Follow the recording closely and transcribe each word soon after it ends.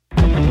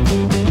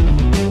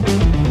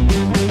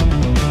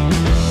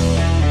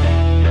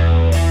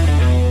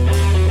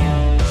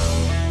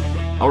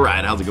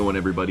How's it going,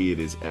 everybody? It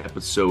is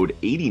episode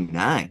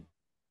 89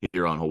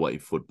 here on Hawaii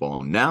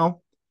Football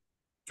Now.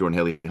 Jordan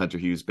Haley, Hunter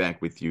Hughes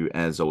back with you.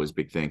 As always,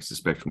 big thanks to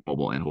Spectrum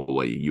Mobile and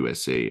Hawaii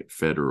USA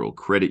Federal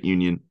Credit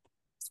Union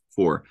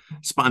for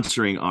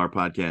sponsoring our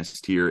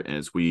podcast here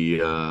as we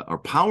are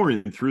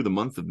powering through the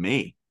month of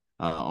May,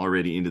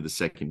 already into the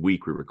second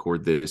week. We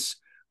record this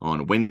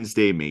on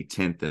Wednesday, May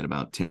 10th at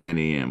about 10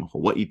 a.m.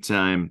 Hawaii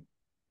time.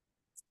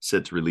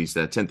 Set to release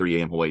that 10:30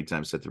 a.m. Hawaii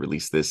time, set to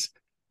release this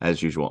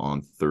as usual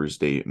on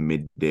Thursday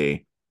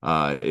midday.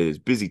 It is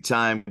busy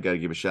time. Got to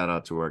give a shout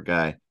out to our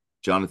guy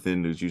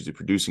Jonathan, who's usually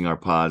producing our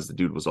pods. The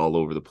dude was all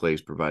over the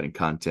place providing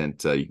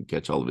content. You can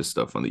catch all of his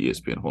stuff on the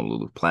ESPN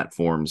Honolulu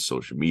platforms,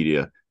 social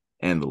media,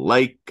 and the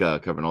like.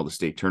 Covering all the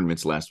state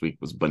tournaments. Last week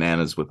was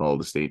bananas with all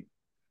the state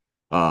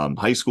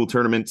high school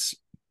tournaments,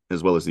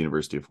 as well as the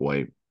University of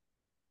Hawaii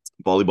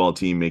volleyball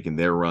team making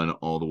their run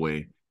all the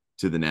way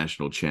to the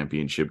national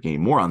championship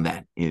game. More on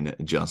that in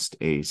just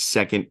a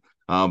second.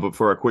 But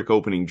for our quick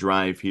opening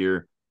drive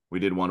here, we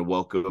did want to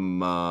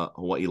welcome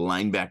Hawaii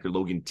linebacker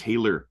Logan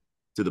Taylor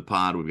to the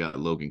pod. We've got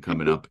Logan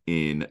coming up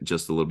in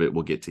just a little bit.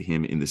 We'll get to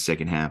him in the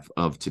second half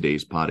of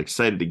today's pod.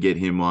 Excited to get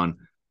him on.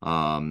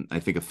 I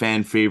think a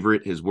fan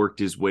favorite, has worked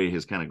his way,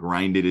 has kind of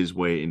grinded his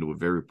way into a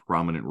very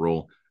prominent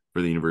role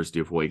for the University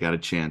of Hawaii. Got a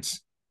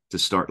chance to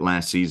start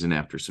last season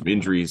after some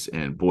injuries,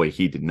 and boy,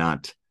 he did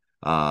not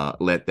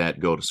let that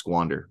go to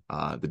squander.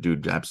 The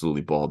dude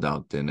absolutely balled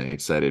out, and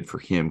excited for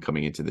him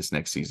coming into this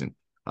next season,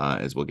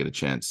 as we'll get a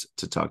chance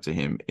to talk to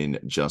him in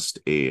just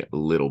a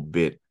little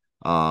bit.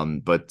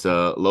 But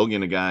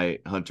Logan, a guy,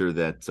 Hunter,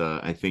 that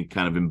I think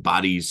kind of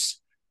embodies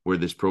where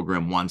this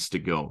program wants to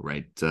go,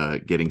 right?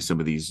 Getting some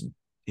of these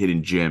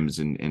hidden gems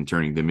and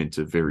turning them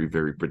into very,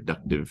 very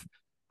productive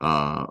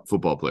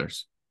football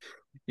players.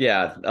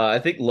 Yeah, I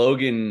think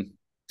Logan,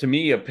 to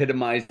me,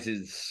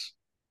 epitomizes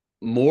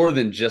more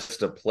than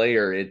just a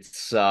player.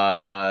 It's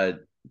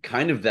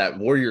kind of that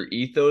warrior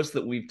ethos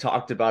that we've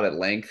talked about at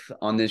length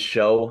on this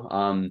show.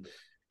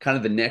 Kind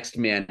of the next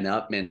man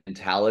up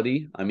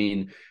mentality. I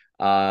mean,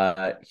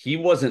 he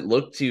wasn't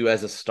looked to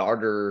as a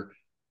starter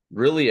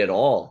really at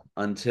all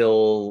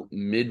until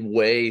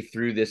midway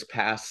through this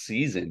past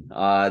season.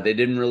 They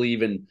didn't really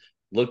even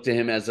look to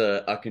him as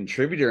a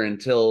contributor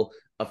until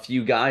a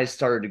few guys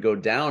started to go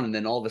down. And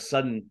then all of a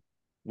sudden,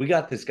 we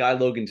got this guy,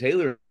 Logan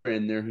Taylor,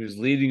 in there who's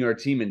leading our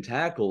team in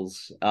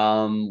tackles.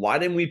 Why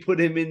didn't we put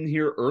him in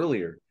here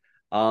earlier?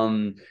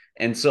 And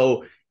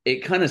so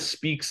it kind of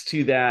speaks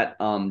to that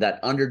that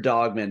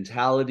underdog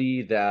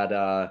mentality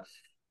that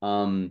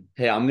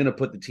hey, I'm going to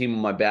put the team on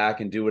my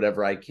back and do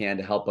whatever I can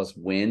to help us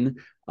win.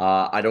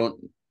 I don't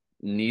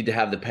need to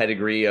have the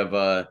pedigree of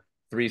a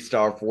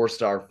 3-star,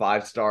 4-star,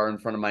 5-star in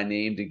front of my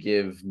name to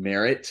give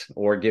merit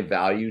or give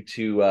value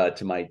to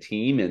my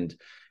team. And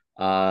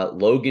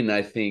Logan,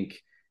 I think,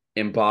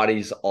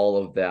 embodies all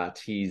of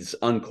that. He's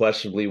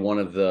unquestionably one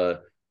of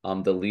the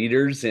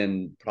leaders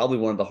and probably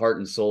one of the heart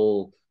and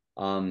soul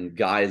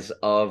guys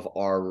of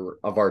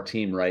our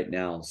team right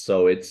now.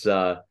 So it's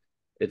good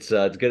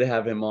to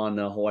have him on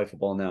Hawaii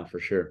Football Now for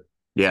sure.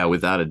 Yeah,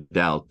 without a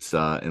doubt,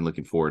 and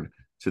looking forward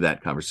to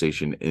that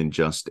conversation in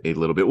just a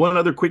little bit. One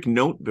other quick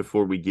note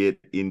before we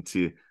get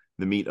into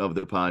the meat of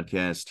the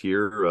podcast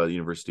here, the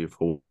University of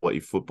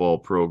Hawaii football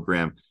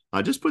program.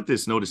 I just put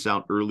this notice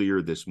out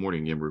earlier this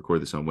morning. Again, we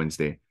record this on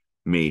Wednesday,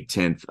 May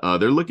 10th.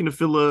 They're looking to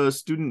fill a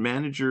student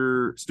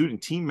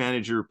team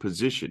manager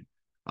position.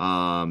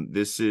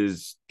 This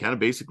is kind of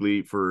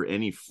basically for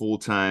any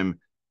full-time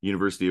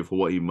University of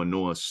Hawaii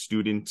Manoa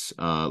student,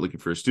 looking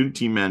for a student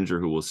team manager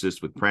who will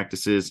assist with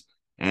practices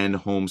and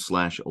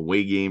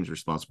home/away games,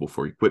 responsible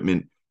for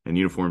equipment and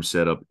uniform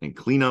setup and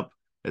cleanup,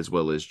 as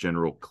well as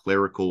general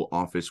clerical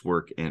office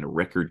work and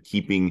record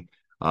keeping.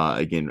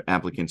 Again,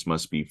 applicants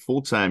must be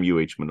full-time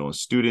UH Manoa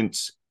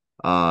students.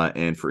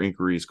 And for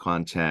inquiries,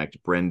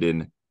 contact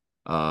Brendan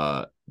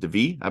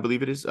DeVee, I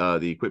believe it is,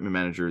 the equipment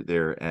manager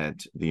there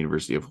at the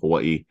University of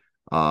Hawaii.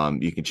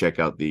 You can check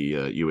out the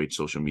UH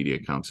social media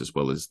accounts as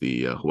well as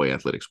the Hawaii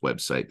Athletics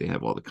website. They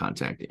have all the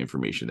contact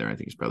information there. I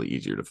think it's probably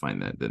easier to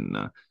find that than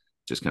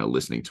just kind of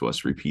listening to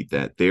us repeat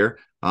that there.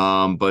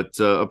 But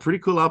a pretty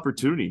cool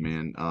opportunity,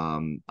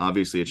 man.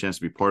 Obviously a chance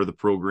to be part of the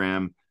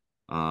program.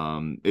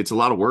 It's a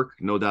lot of work,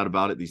 no doubt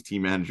about it. These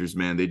team managers,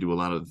 man, they do a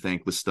lot of the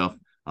thankless stuff.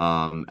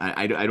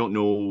 I don't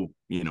know,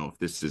 if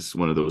this is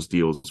one of those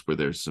deals where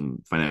there's some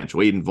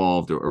financial aid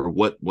involved or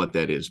what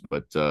that is.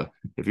 But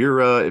if you're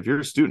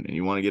a student and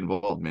you want to get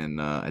involved, man,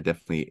 I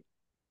definitely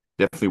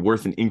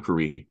worth an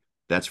inquiry.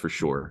 That's for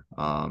sure.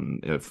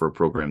 For a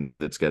program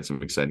that's got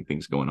some exciting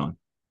things going on.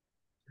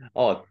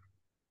 Oh,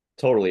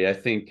 totally. I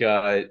think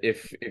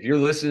if you're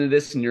listening to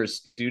this and you're a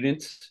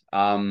student,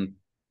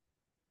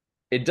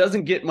 it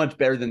doesn't get much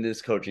better than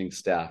this coaching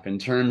staff in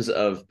terms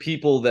of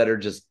people that are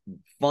just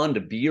fun to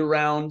be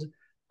around,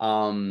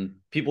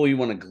 people you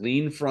want to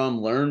glean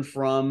from, learn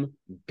from,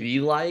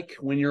 be like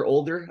when you're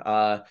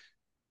older.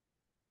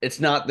 It's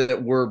not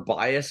that we're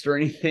biased or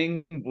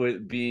anything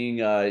with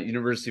being a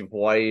University of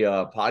Hawaii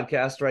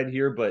podcast right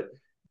here, but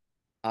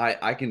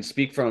I can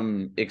speak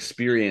from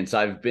experience.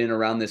 I've been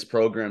around this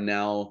program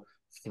now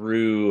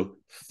through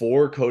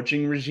 4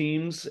 coaching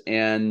regimes,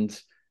 and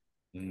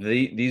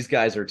these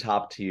guys are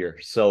top tier.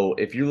 So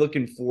if you're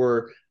looking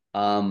for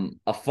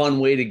a fun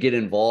way to get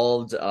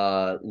involved,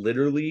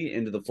 literally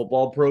into the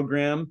football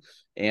program,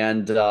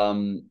 and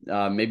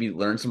maybe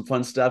learn some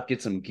fun stuff,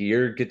 get some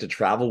gear, get to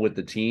travel with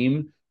the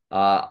team.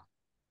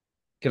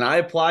 Can I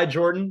apply,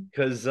 Jordan?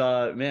 Because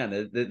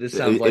man, this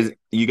sounds like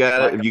You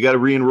gotta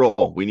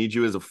re-enroll. We need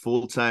you as a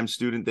full-time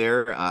student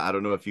there. I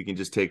don't know if you can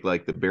just take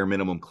like the bare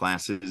minimum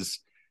classes,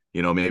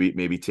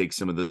 maybe take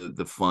some of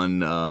the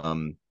fun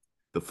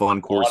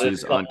audit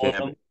courses a on couple of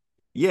campus. them.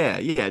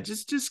 Yeah.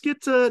 Just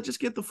get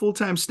the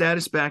full-time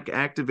status back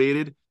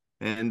activated,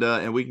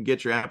 and we can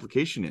get your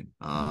application in.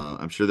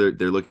 I'm sure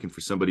they're looking for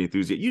somebody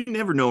enthusiastic. You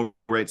never know,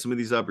 right? Some of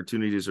these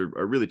opportunities are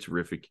really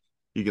terrific.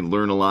 You can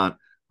learn a lot.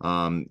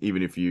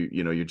 Even if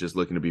you're just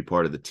looking to be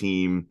part of the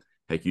team.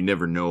 Heck, you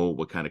never know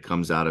what kind of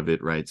comes out of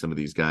it, right? Some of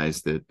these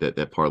guys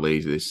that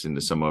parlay this into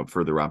some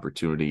further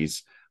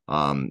opportunities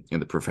in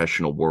the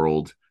professional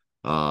world.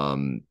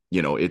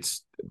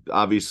 It's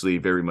obviously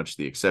very much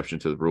the exception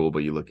to the rule, but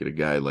you look at a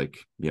guy like,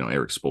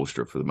 Eric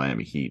Spoelstra for the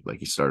Miami Heat. Like,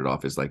 he started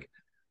off as like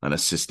an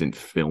assistant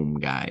film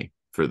guy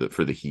for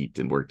the Heat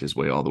and worked his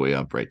way all the way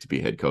up, right, to be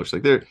head coach.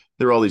 Like, there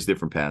are all these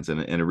different paths,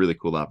 and a really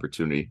cool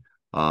opportunity.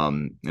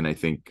 And I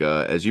think,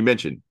 as you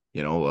mentioned,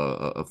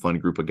 a fun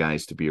group of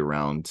guys to be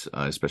around,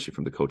 especially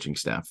from the coaching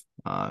staff.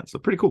 So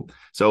pretty cool.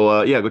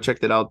 So yeah, go check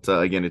that out.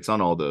 Again, it's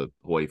on all the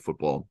Hawaii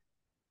football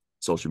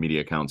social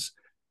media accounts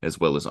as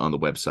well as on the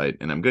website.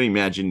 And I'm going to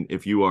imagine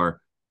if you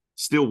are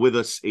still with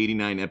us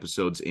 89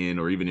 episodes in,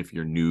 or even if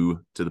you're new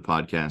to the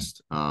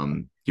podcast,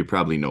 you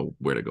probably know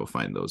where to go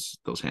find those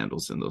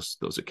handles and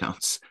those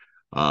accounts,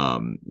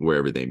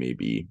 wherever they may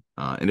be.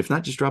 And if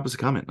not, just drop us a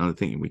comment on the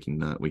thing, and we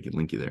can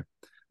link you there.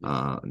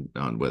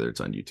 On whether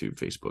it's on YouTube,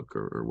 Facebook,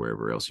 or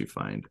wherever else you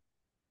find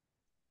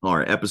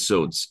our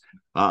episodes.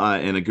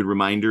 And a good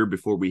reminder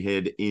before we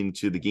head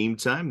into the game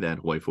time that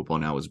Hawaii Football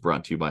Now is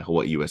brought to you by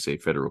Hawaii USA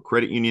Federal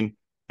Credit Union.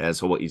 As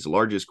Hawaii's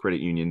largest credit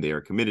union, they are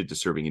committed to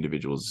serving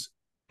individuals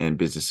and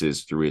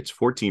businesses through its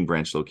 14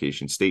 branch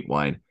locations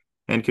statewide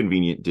and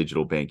convenient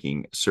digital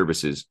banking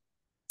services.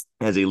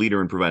 As a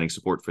leader in providing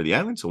support for the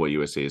islands, Hawaii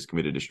USA is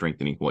committed to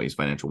strengthening Hawaii's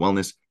financial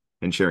wellness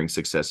and sharing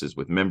successes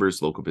with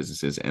members, local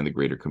businesses, and the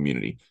greater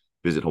community.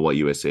 Visit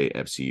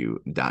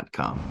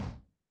hawaiiusafcu.com.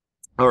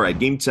 All right,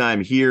 game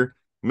time here.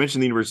 We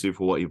mentioned the University of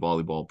Hawaii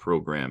volleyball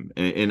program,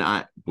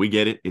 and we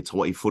get it. It's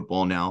Hawaii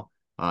football now.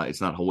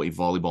 It's not Hawaii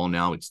volleyball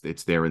now.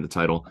 It's there in the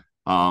title.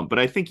 But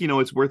I think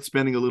it's worth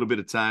spending a little bit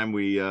of time.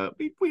 We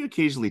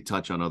occasionally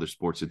touch on other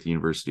sports at the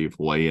University of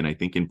Hawaii, and I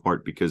think in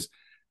part because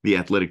the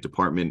athletic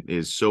department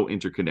is so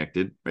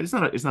interconnected. Right?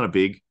 It's not a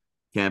big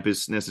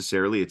campus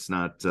necessarily. It's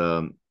not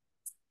a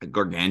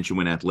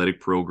gargantuan athletic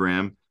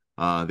program.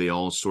 They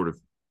all sort of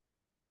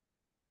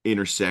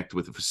intersect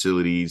with the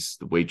facilities,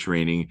 the weight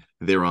training.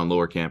 They're on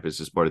lower campus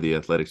as part of the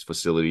athletics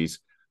facilities,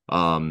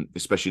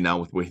 especially now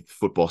with the way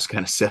football's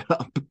kind of set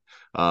up,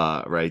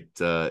 right?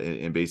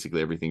 And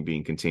basically everything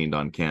being contained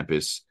on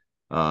campus,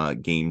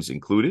 games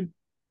included.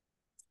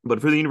 But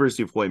for the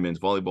University of Hawaii men's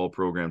volleyball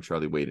program,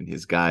 Charlie Wade and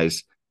his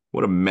guys,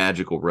 what a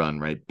magical run,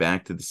 right?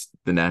 Back to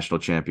the national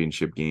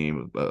championship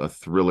game, a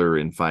thriller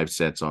in 5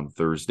 sets on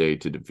Thursday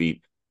to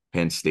defeat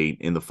Penn State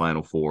in the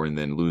Final Four, and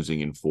then losing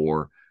in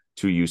 4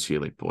 to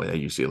UCLA. Boy, that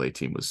UCLA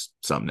team was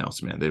something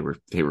else, man.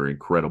 They were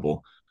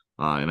incredible.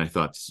 And I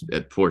thought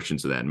at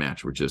portions of that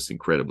match were just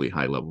incredibly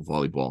high level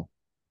volleyball.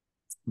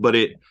 But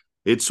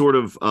it sort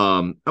of,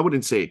 I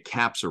wouldn't say it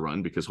caps a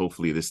run, because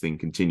hopefully this thing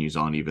continues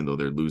on, even though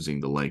they're losing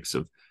the likes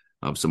of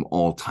some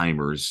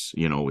all-timers,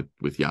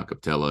 with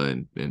Jakob Tella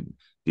and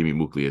Dimi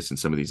Muklias and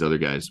some of these other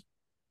guys.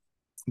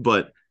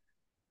 But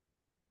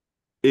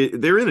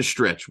they're in a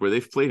stretch where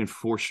they've played in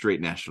 4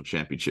 straight national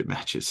championship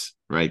matches,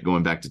 right?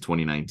 Going back to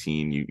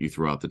 2019, you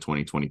threw out the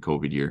 2020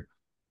 COVID year.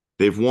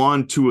 They've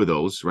won 2 of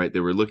those, right? They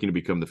were looking to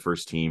become the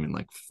first team in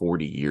like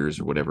 40 years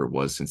or whatever it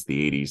was since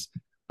the 80s,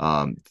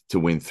 to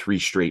win 3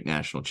 straight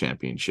national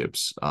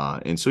championships.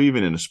 And so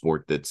even in a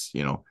sport that's,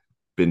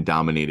 been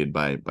dominated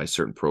by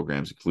certain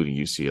programs, including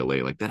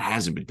UCLA, like that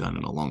hasn't been done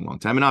in a long, long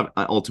time. And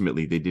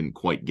ultimately they didn't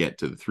quite get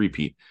to the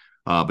three-peat.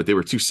 But they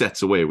were 2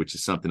 sets away, which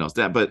is something else.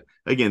 But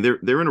again,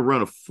 they're in a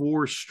run of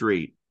 4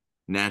 straight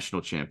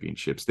national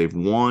championships. They've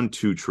won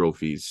 2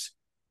 trophies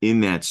in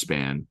that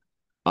span,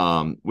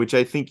 which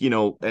I think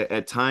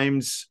at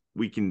times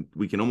we can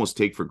almost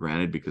take for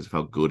granted because of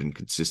how good and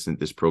consistent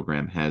this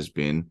program has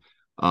been.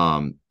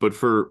 But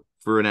for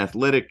an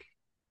athletic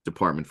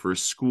department, for a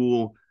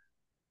school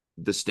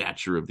the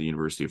stature of the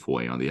University of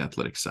Hawaii on the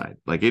athletic side,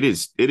 like it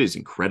is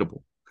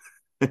incredible.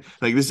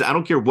 Like this, I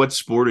don't care what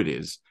sport it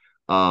is.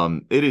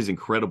 It is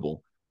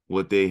incredible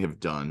what they have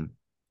done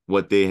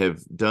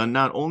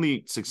not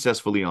only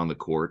successfully on the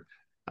court,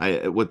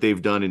 what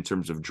they've done in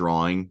terms of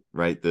drawing,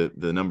 right?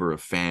 The number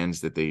of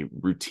fans that they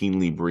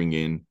routinely bring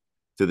in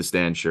to the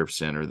Stan Sheriff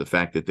Center, the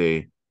fact that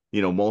they,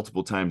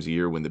 multiple times a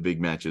year when the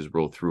big matches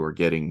roll through are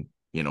getting,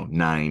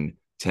 9,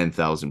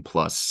 10,000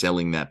 plus,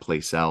 selling that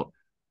place out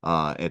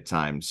at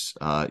times.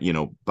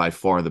 By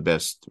far the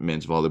best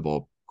men's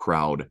volleyball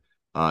crowd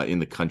in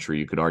the country.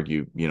 You could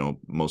argue,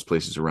 most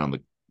places around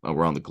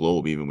the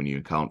globe, even when you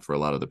account for a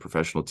lot of the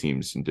professional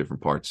teams in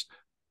different parts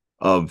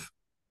of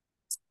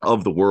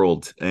the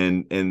world,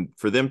 and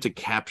for them to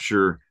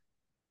capture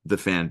the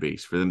fan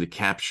base, for them to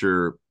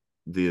capture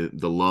the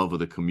love of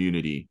the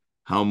community,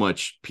 how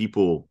much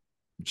people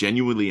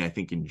genuinely, I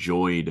think,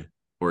 enjoy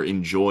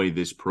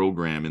this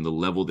program and the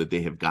level that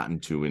they have gotten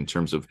to in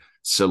terms of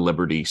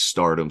celebrity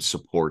stardom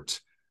support,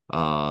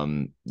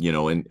 and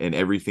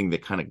everything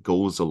that kind of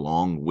goes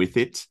along with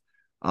it.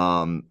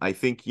 I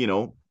think,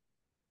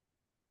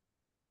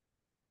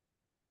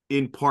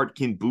 in part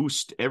can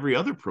boost every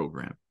other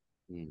program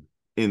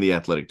in the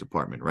athletic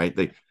department,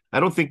 right? I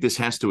don't think this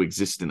has to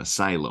exist in a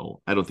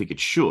silo. I don't think it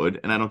should,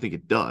 and I don't think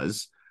it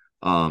does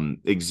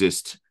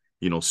exist,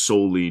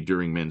 solely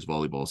during men's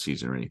volleyball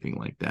season or anything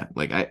like that.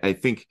 Like I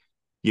think,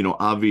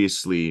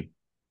 obviously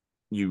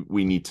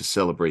we need to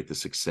celebrate the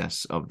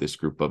success of this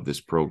group, of this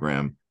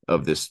program,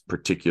 of this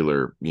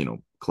particular,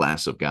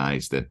 class of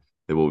guys that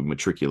will be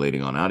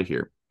matriculating on out of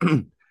here.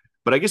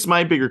 But I guess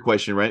my bigger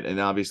question, right? And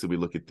obviously we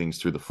look at things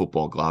through the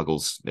football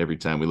goggles every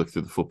time we look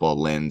through the football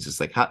lens.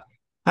 It's like,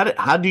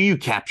 how do you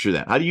capture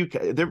that? How do you,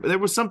 there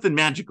was something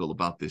magical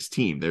about this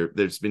team.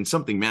 There's been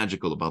something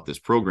magical about this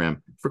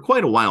program for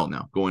quite a while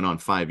now, going on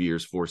 5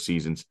 years, 4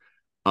 seasons.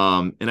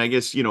 And I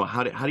guess,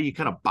 how do you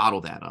kind of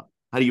bottle that up?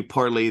 How do you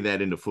parlay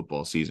that into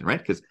football season, right?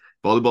 Because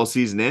volleyball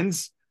season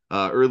ends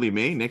early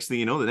May. Next thing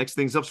you know, the next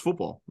thing's up's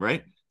football,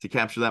 right? To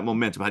capture that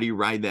momentum. How do you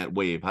ride that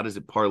wave? How does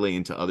it parlay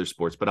into other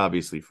sports? But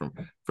obviously, for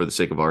the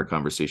sake of our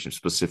conversation,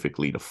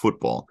 specifically to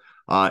football.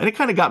 And it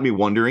kind of got me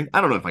wondering.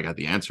 I don't know if I got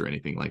the answer or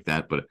anything like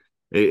that, but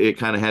it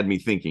kind of had me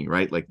thinking,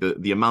 right? Like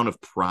the amount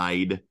of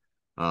pride,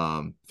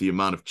 the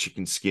amount of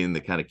chicken skin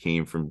that kind of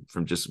came from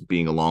just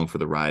being along for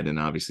the ride, and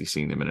obviously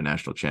seeing them in a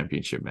national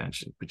championship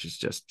match, which is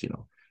just,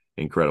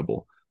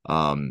 incredible.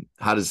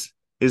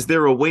 Is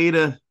there a way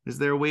to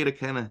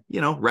kind of,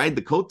 ride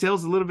the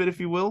coattails a little bit, if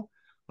you will?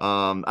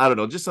 I don't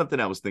know, just something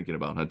I was thinking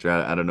about, Hunter.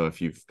 I don't know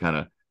if you've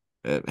kind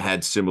of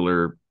had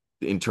similar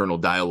internal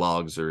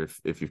dialogues, or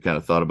if you've kind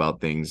of thought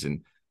about things,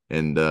 and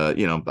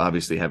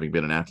obviously having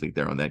been an athlete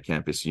there on that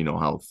campus,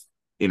 how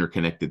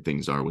interconnected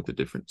things are with the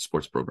different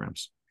sports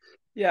programs.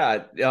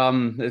 Yeah,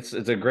 it's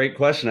a great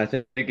question. I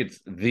think it's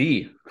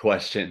the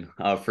question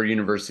for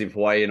University of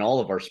Hawaii and all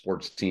of our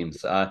sports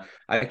teams. I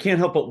can't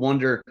help but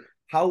wonder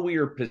how we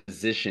are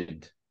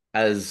positioned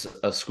as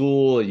a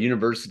school, a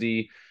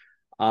university,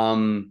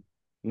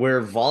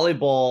 where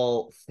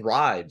volleyball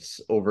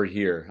thrives over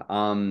here.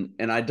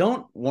 And I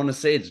don't want to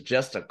say it's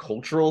just a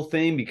cultural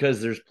thing,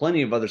 because there's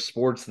plenty of other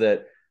sports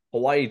that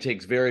Hawaii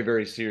takes very,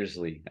 very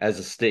seriously as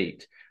a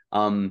state.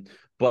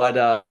 But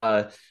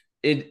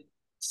it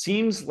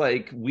seems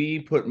like we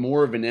put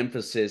more of an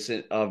emphasis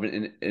of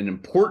an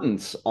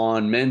importance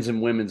on men's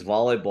and women's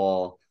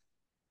volleyball,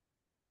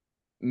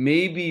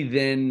 maybe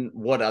than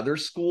what other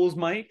schools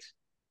might.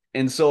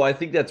 And so I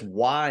think that's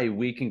why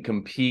we can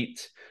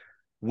compete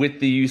with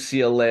the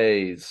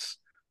UCLAs,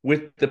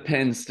 with the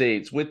Penn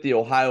States, with the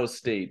Ohio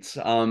States.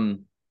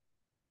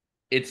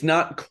 It's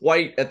not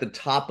quite at the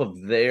top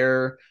of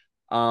their,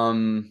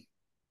 I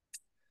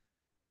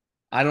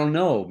don't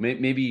know,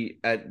 maybe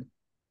at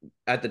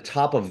the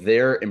top of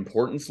their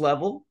importance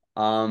level.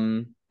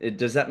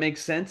 Does that make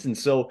sense? And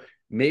so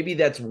maybe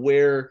that's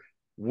where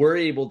we're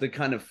able to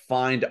kind of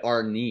find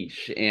our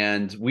niche,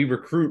 and we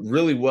recruit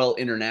really well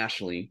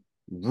internationally,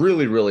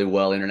 really, really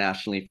well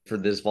internationally for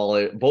this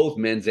both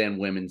men's and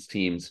women's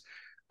teams.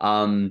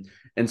 And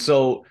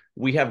so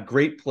we have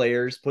great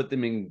players, put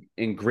them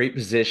in great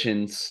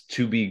positions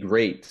to be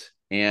great,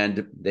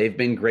 and they've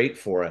been great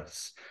for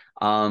us.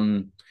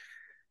 When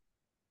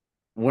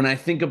I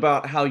think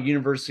about how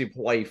University of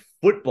Hawaii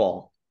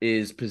football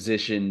is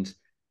positioned,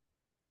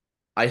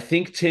 I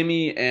think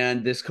Timmy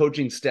and this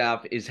coaching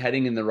staff is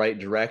heading in the right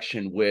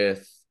direction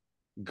with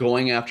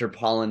going after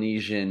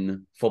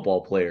Polynesian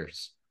football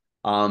players.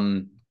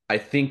 I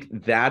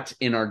think that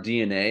in our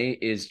DNA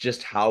is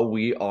just how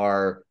we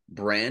are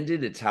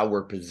branded. It's how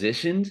we're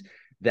positioned.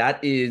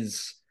 That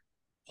is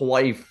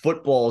Hawaii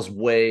football's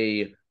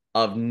way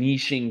of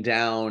niching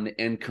down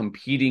and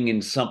competing in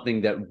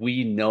something that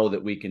we know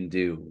that we can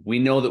do. We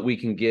know that we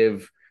can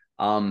give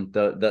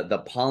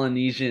the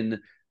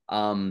Polynesian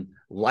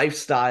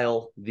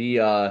lifestyle.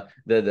 We're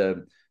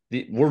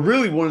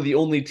really one of the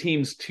only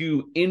teams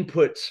to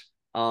input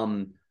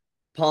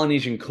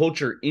Polynesian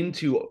culture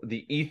into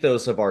the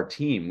ethos of our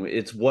team.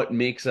 It's what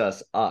makes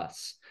us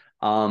us.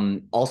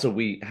 Also,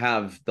 we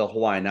have the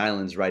Hawaiian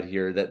Islands right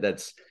here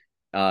that's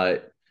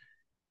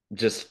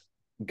just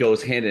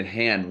goes hand in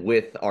hand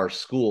with our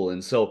school.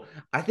 And so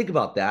I think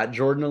about that,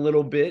 Jordan, a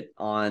little bit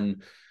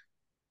on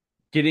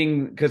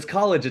because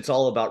college, it's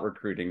all about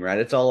recruiting, right?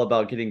 It's all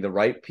about getting the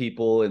right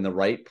people in the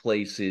right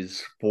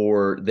places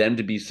for them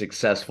to be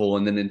successful.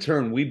 And then in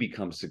turn, we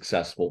become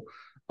successful.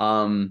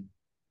 And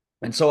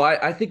so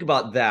I think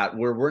about that,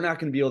 where we're not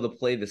going to be able to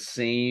play the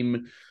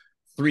same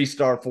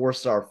 3-star,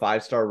 4-star,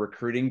 5-star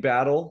recruiting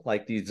battle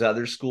like these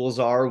other schools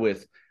are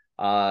with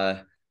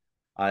I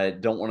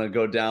don't want to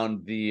go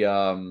down the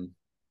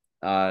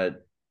uh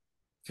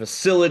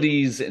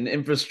facilities and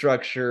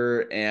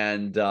infrastructure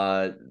and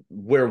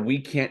where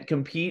we can't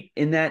compete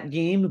in that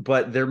game,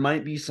 but there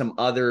might be some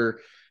other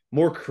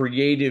more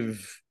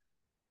creative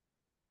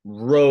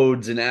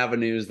roads and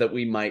avenues that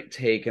we might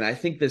take. And I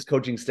think this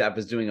coaching staff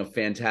is doing a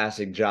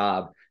fantastic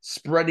job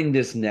spreading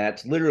this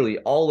net literally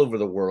all over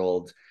the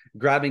world,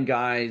 grabbing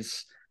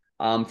guys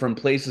from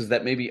places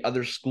that maybe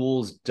other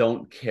schools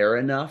don't care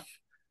enough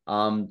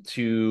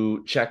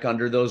to check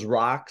under those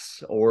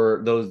rocks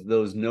or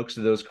those nooks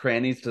or those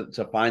crannies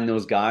to find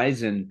those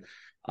guys and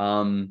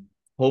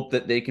hope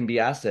that they can be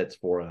assets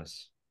for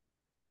us.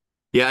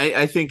 Yeah,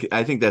 I think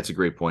that's a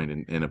great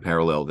point and a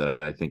parallel that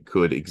I think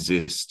could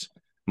exist,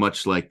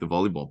 much like the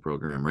volleyball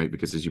program, right?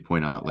 Because as you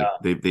point out, like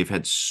Yeah. they've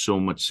had so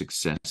much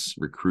success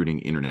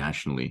recruiting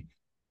internationally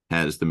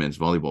as the men's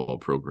volleyball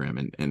program,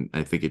 and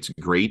I think it's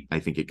great. I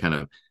think it kind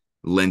of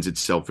lends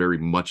itself very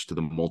much to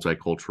the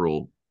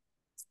multicultural,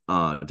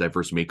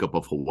 diverse makeup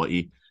of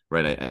Hawaii,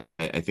 right?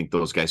 I think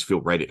those guys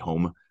feel right at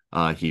home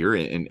here,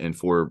 and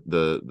for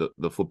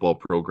the football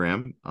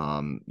program,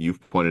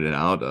 you've pointed it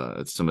out.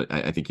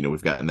 I think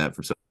we've gotten that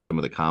from some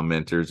of the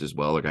commenters as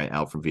well. Like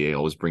Al from VA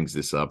always brings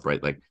this up,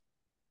 right? Like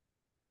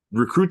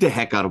recruit the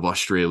heck out of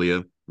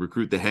Australia,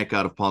 recruit the heck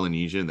out of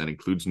Polynesia, and that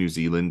includes New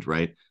Zealand,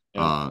 right?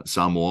 Yeah.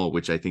 Samoa,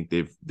 which I think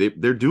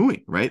they're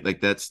doing, right? Like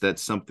that's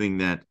something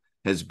that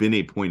has been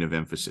a point of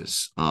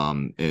emphasis.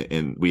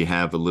 And we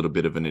have a little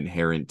bit of an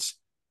inherent,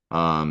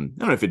 I don't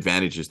know if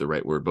advantage is the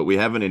right word, but we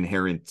have an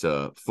inherent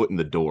foot in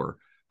the door,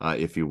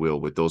 if you will,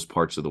 with those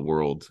parts of the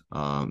world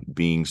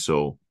being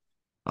so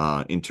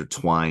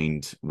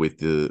intertwined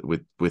with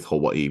with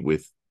Hawaii,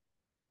 with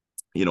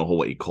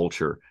Hawaii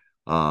culture,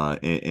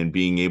 and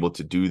being able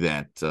to do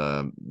that,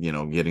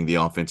 getting the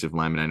offensive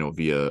lineman, I know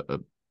via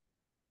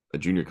a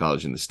junior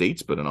college in the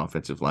States, but an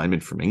offensive lineman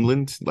from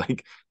England,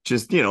 like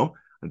just,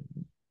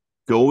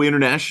 go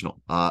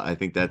international. I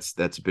think that's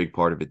a big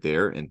part of it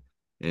there,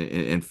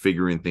 and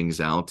figuring things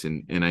out.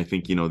 And I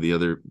think,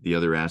 the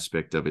other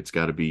aspect of it's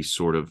got to be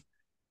sort of,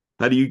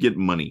 how do you get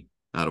money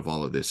out of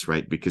all of this,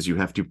 right? Because you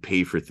have to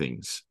pay for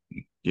things.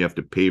 You have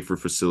to pay for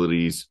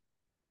facilities.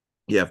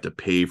 You have to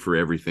pay for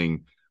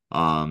everything.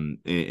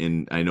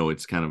 And I know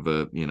it's kind of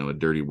a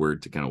dirty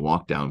word to kind of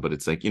walk down, but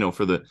it's like,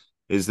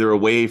 is there a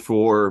way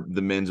for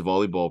the men's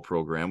volleyball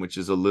program, which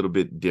is a little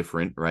bit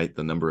different, right?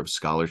 The number of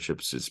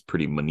scholarships is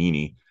pretty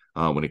manini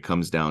when it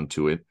comes down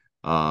to it.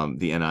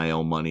 The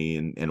NIL money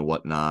and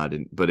whatnot.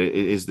 But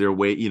is there a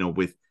way,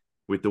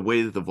 with the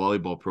way that the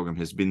volleyball program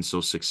has been so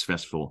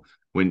successful,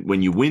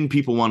 when you win,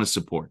 people want to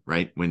support,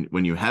 right?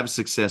 When you have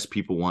success,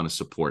 people want to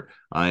support,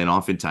 and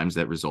oftentimes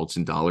that results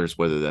in dollars,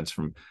 whether that's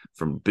from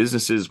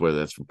businesses, whether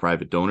that's from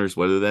private donors,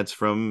 whether that's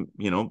from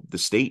the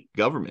state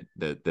government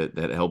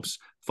that helps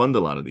fund a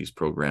lot of these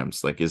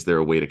programs. Like, is there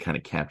a way to kind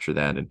of capture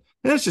that? And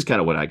that's just kind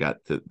of what I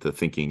got to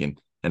thinking,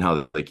 and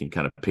how they can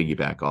kind of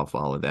piggyback off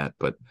all of that.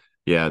 But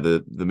yeah,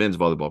 the men's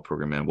volleyball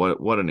program, man,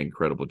 what an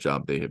incredible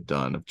job they have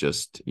done of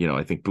just,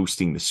 I think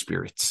boosting the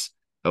spirits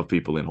of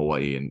people in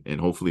Hawaii, and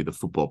hopefully the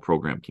football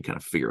program can kind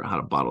of figure out how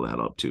to bottle that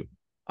up too.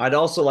 I'd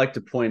also like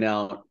to point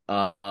out,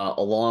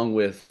 along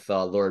with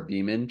Laura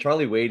Beeman,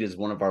 Charlie Wade is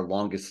one of our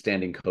longest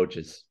standing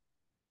coaches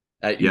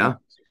at Yeah.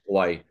 University of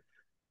Hawaii.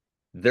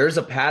 There's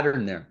a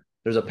pattern there.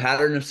 There's a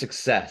pattern of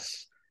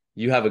success.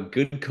 You have a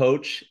good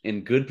coach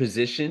in good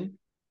position.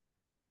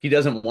 He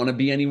doesn't want to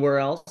be anywhere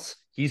else.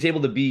 He's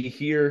able to be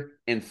here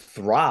and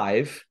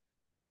thrive.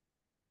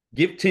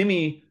 Give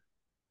Timmy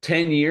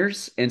 10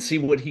 years and see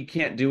what he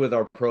can't do with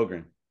our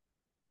program.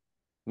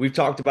 We've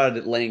talked about it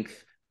at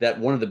length that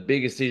one of the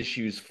biggest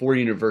issues for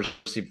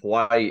University of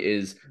Hawaii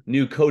is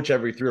new coach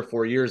every 3 or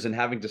 4 years and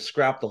having to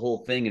scrap the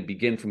whole thing and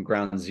begin from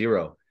ground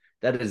zero.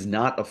 That is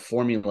not a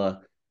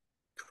formula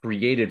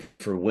created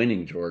for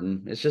winning,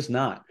 Jordan. It's just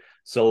not.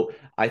 So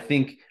I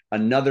think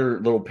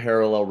another little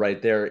parallel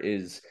right there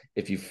is,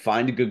 if you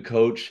find a good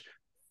coach,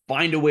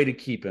 find a way to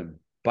keep him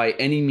by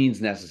any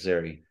means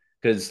necessary.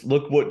 Because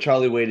look what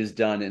Charlie Wade has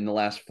done in the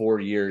last 4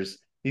 years.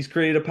 He's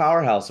created a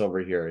powerhouse over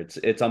here.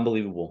 It's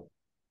unbelievable.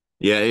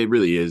 Yeah, it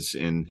really is.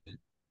 And,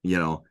 you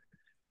know,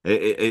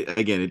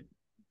 again,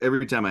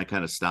 every time I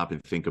kind of stop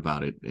and think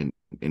about it,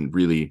 and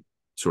really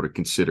sort of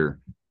consider,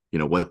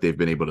 what they've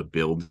been able to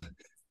build,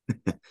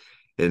 Yeah.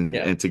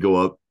 and to go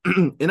up.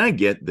 And I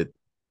get that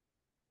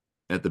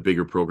at the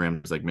bigger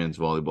programs like men's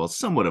volleyball, it's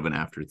somewhat of an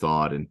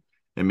afterthought, and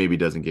maybe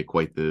doesn't get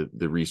quite the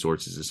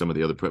resources of some of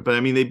the other but I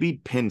mean, they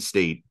beat Penn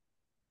State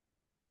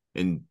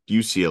and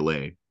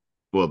UCLA.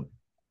 Well,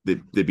 they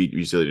beat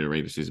UCLA in the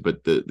regular season,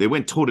 but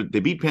they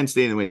beat Penn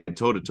State and they went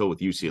toe to toe with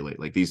UCLA,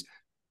 like these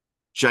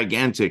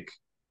gigantic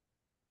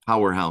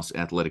powerhouse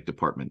athletic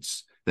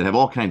departments that have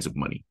all kinds of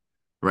money,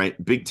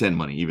 right? Big Ten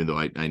money, even though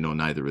I know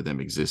neither of them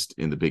exist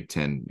in the Big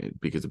Ten,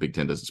 because the Big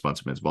Ten doesn't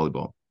sponsor men's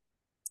volleyball,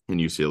 and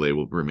UCLA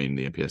will remain in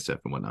the MPSF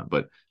and whatnot.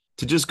 But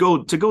to just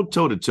go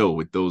toe to toe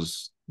with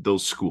those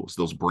schools,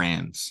 those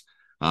brands,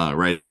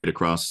 right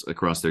across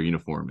their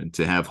uniform, and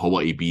to have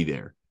Hawaii be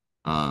there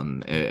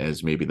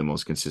as maybe the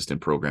most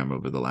consistent program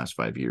over the last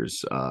 5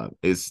 years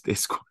is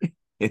quite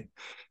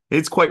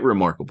it's quite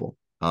remarkable.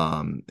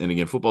 And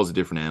again, football is a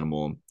different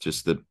animal.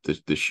 Just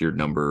the sheer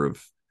number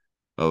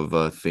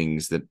of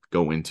things that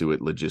go into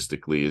it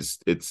logistically is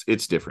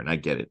it's different. I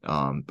get it.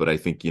 But I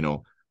think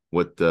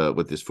what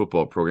this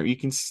football program, you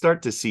can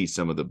start to see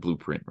some of the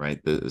blueprint,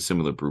 right? The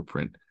similar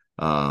blueprint.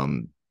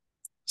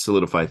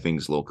 Solidify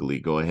things locally.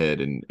 Go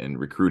ahead and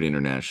recruit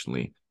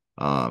internationally.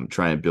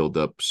 Try and build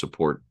up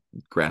support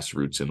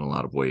grassroots in a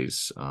lot of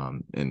ways.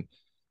 And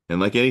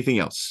like anything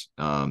else,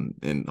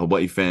 and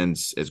Hawaii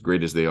fans, as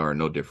great as they are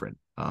no different.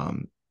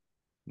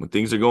 When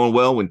things are going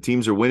well, when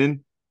teams are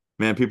winning,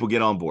 man, people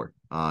get on board.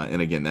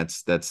 And again,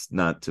 that's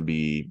not to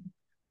be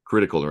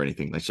critical or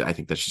anything. I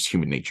think that's just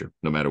human nature,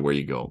 no matter where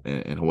you go.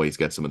 And Hawaii's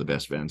got some of the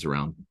best fans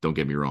around. Don't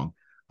get me wrong.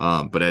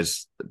 But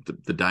as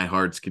the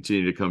diehards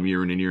continue to come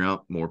year in and year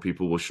out, more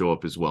people will show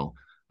up as well.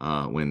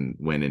 When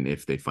and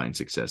if they find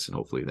success, and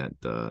hopefully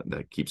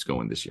that keeps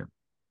going this year.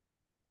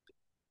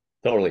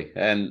 Totally.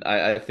 And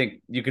I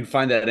think you can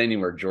find that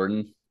anywhere,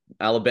 Jordan.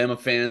 Alabama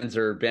fans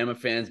are Bama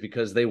fans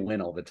because they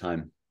win all the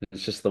time.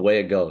 It's just the way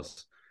it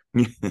goes,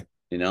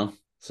 you know?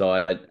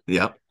 So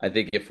Yeah. I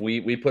think if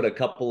we put a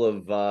couple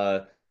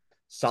of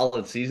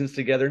solid seasons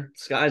together,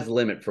 sky's the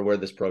limit for where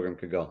this program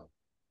could go.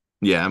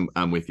 Yeah,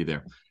 I'm with you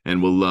there.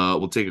 And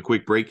we'll take a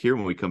quick break here.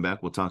 When we come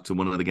back, we'll talk to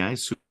one of the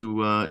guys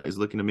who is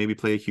looking to maybe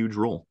play a huge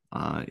role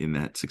in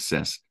that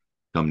success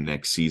come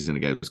next season. A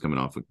guy who's coming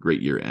off a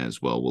great year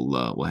as well.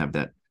 We'll have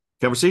that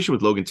conversation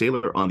with Logan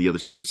Taylor on the other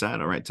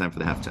side. All right, time for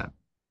the halftime.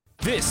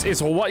 This is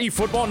Hawaii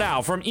Football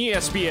Now from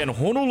ESPN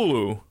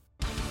Honolulu.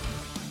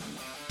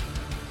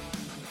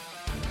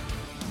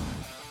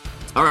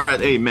 All right,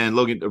 hey man,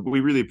 Logan, we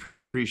really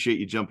appreciate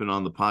you jumping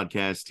on the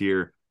podcast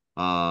here.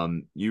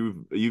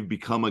 You've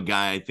become a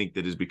guy, I think,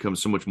 that has become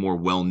so much more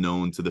well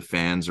known to the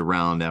fans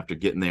around after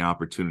getting the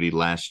opportunity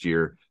last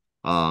year.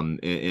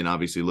 And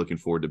obviously looking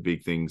forward to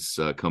big things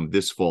come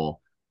this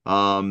fall.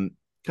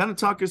 Kind of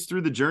talk us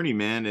through the journey,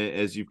 man,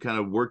 as you've kind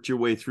of worked your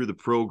way through the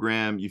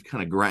program. You've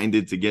kind of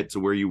grinded to get to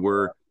where you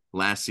were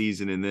last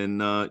season, and then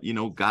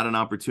got an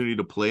opportunity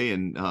to play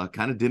and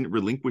kind of didn't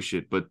relinquish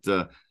it. But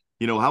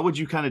how would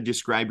you kind of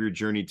describe your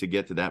journey to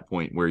get to that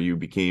point where you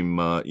became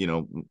a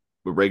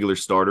regular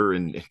starter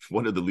and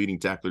one of the leading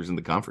tacklers in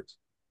the conference?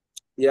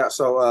 Yeah,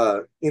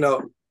 so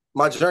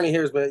my journey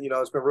here has been,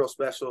 it's been real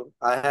special.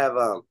 I have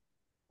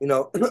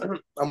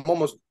I'm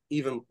almost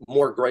even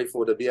more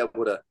grateful to be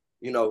able to,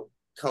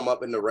 come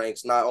up in the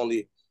ranks. Not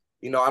only,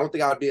 I don't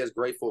think I'd be as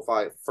grateful if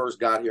I first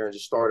got here and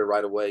just started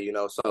right away,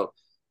 So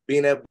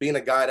being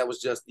a guy that was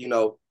just,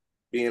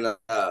 being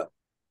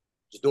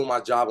just doing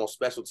my job on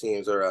special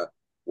teams or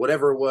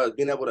whatever it was,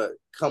 being able to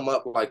come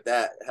up like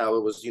that, how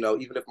it was,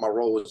 even if my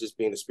role was just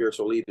being a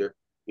spiritual leader,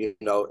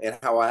 and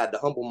how I had to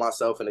humble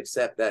myself and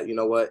accept that,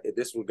 what, if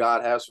this is what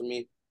God has for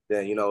me,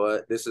 then,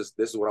 this is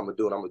what I'm going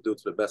to do, and I'm going to do it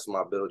to the best of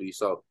my ability.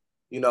 So,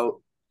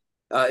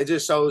 it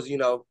just shows,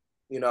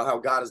 how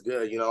God is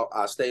good.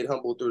 I stayed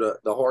humble through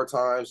the hard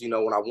times,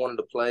 when I wanted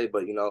to play,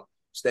 but,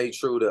 stayed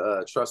true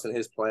to trusting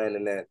his plan.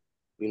 And then,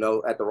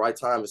 at the right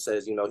time, it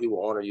says, he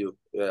will honor you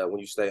when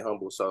you stay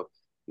humble. So,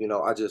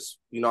 I just,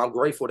 I'm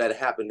grateful that it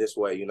happened this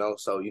way,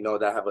 so,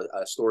 that I have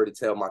a story to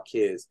tell my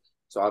kids.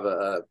 So I have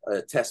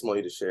a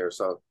testimony to share.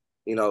 So,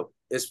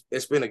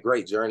 it's been a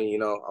great journey.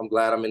 I'm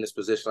glad I'm in this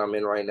position I'm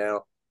in right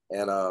now.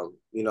 And,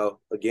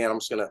 again, I'm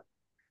just going to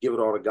give it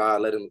all to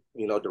God, let him,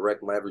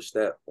 direct my every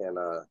step. And,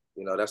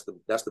 that's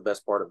the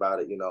best part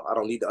about it. I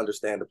don't need to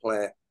understand the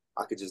plan.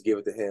 I could just give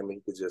it to him and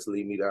he could just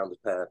lead me down the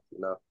path,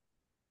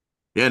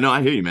 Yeah, no,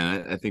 I hear you,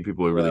 man. I think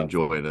people would really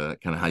enjoy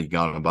kind of how you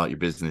got about your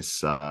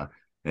business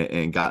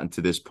and gotten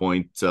to this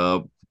point.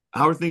 How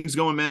are things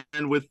going,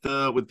 man, with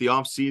the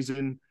off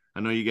season? I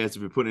know you guys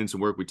have been putting in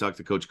some work. We talked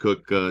to Coach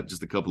Cook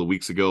just a couple of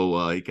weeks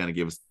ago. He kind of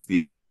gave us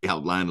the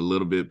outline a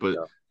little bit, but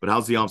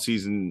how's the off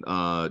season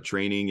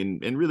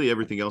training and really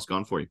everything else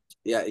gone for you?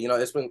 Yeah,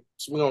 it's been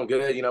going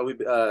good.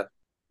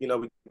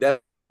 We've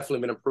definitely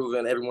been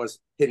improving. Everyone's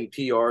hitting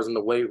PRs in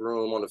the weight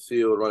room, on the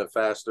field, running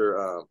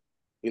faster.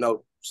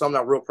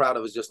 Something I'm real proud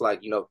of is just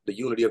like, the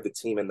unity of the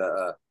team and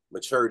the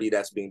maturity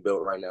that's being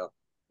built right now.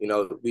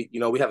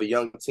 We have a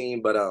young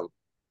team, but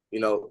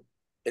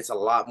it's a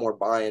lot more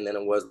buy-in than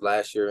it was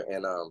last year.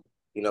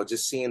 And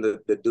just seeing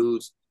the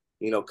dudes,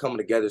 coming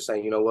together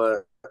saying, you know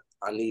what,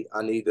 I need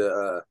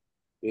to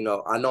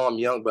I know I'm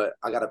young, but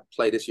I gotta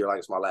play this year like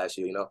it's my last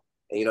year,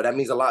 And that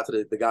means a lot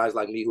to the guys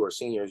like me who are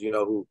seniors,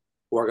 who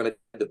are gonna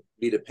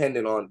be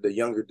dependent on the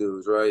younger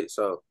dudes, right?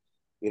 So,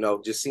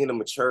 just seeing the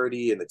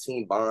maturity and the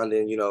team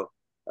bonding,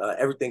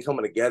 everything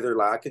coming together.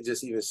 Like I could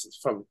just even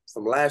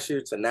from last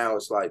year to now,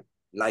 it's like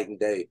night and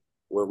day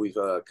where we've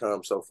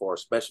come so far.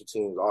 Special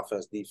teams,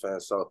 offense,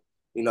 defense. So,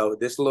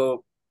 this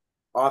little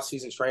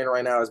off-season training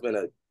right now has been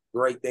a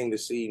great thing to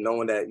see,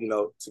 knowing that,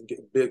 to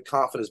get big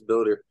confidence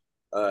builder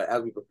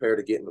as we prepare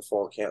to get into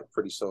fall camp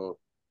pretty soon.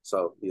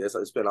 So, yeah,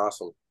 it's been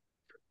awesome.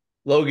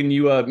 Logan,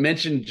 you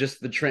mentioned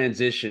just the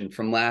transition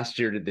from last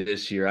year to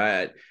this year.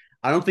 I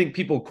don't think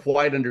people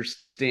quite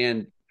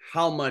understand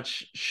how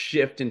much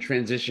shift and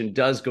transition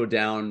does go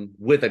down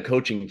with a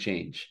coaching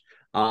change.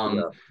 Um,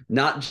 Yeah.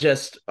 Not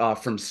just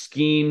from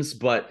schemes,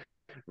 but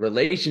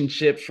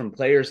relationships from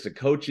players to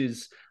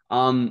coaches.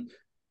 Um,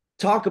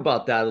 Talk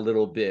about that a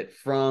little bit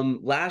from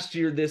last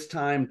year this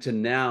time to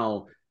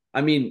now. I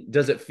mean,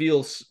 does it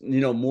feel,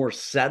 more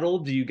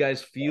settled? Do you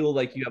guys feel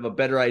like you have a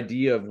better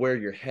idea of where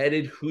you're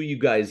headed, who you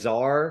guys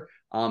are?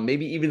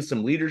 Maybe even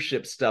some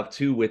leadership stuff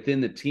too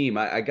within the team.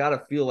 I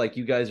gotta feel like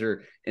you guys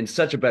are in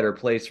such a better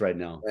place right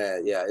now.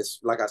 Yeah, it's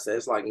like I said,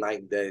 it's like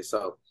night and day.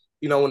 So,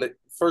 when the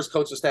first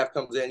coaching staff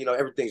comes in,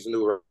 everything's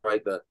new,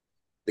 right?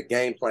 The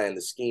game plan,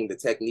 the scheme, the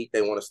technique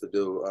they want us to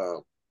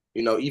do.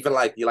 Even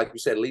like you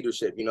said,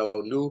 leadership.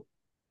 New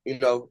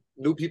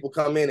people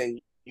come in, and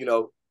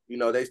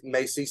they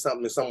may see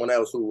something in someone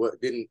else who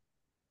didn't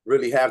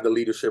really have the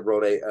leadership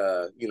role they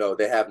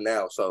have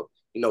now. So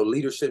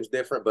leadership's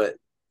different, but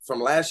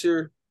from last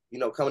year,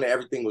 coming in,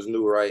 everything was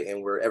new, right?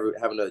 And we're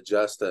having to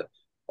adjust to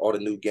all the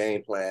new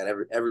game plan,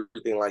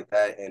 everything like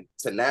that. And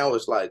to now,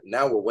 it's like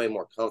now we're way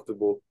more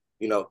comfortable.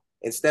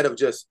 Instead of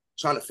just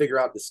trying to figure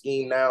out the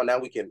scheme now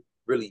we can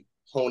really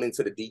hone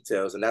into the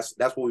details, and that's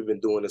what we've been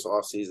doing this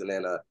off season.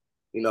 And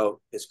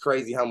it's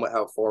crazy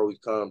how far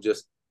we've come.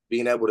 Just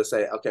being able to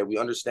say, okay, we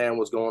understand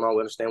what's going on,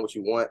 we understand what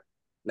you want.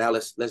 Now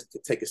let's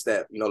take a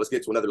step. Let's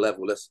get to another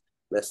level. Let's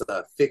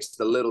fix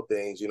the little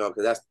things. Because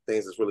that's the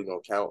things that's really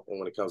gonna count. And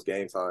when it comes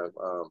game time,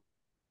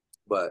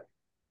 but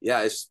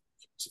yeah, it's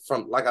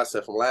from like I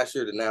said, from last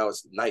year to now,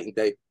 it's night and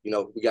day.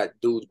 We got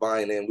dudes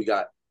buying in. We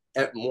got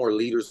more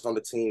leaders on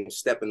the team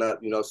stepping up.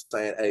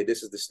 Saying, hey,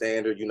 this is the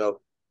standard.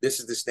 This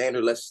is the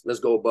standard. Let's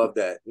go above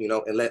that.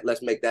 And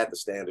let's make that the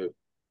standard.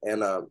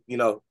 And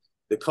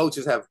the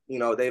coaches have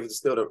they've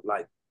instilled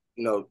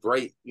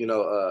great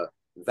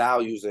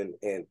values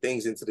and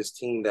things into this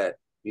team that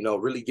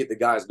really get the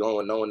guys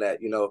going, knowing that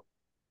we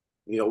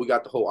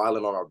got the whole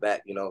island on our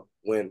back.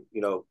 When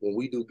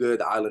we do good,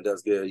 the island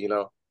does good.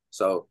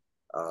 So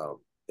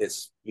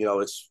it's real.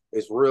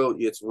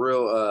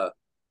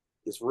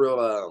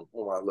 What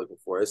am I looking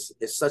for? It's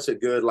such a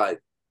good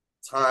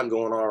time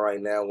going on right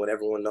now when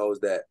everyone knows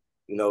that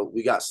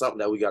we got something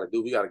that we got to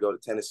do. We got to go to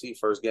Tennessee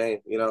first game.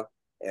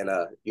 And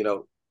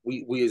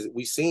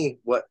we seen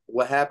what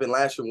happened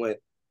last year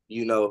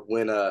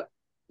when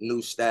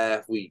new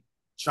staff, we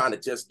trying to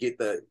just get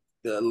the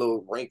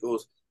little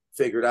wrinkles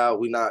figured out.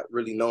 We not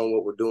really knowing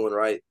what we're doing,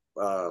 right?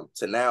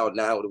 To now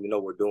that we know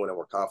what we're doing and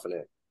we're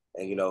confident,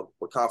 and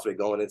we're confident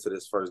going into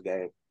this first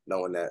game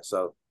knowing that.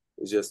 So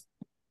it's just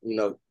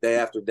day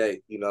after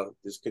day,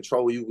 just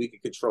control we can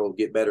control,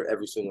 get better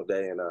every single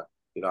day, and I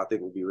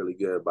think we'll be really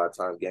good by the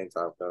time game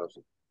time comes.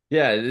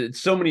 Yeah, it's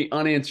so many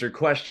unanswered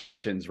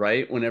questions,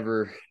 right?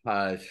 Whenever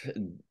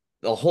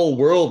the whole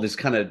world is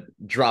kind of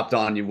dropped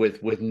on you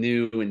with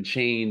new and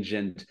change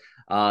and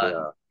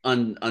Yeah.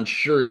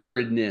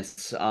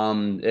 unsureness.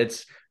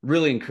 It's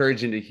really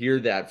encouraging to hear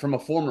that from a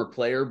former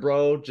player,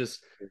 bro.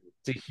 Just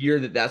to hear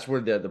that that's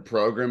where the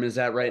program is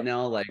at right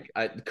now. Like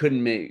I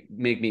couldn't make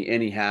me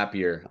any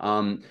happier.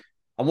 I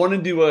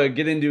wanted to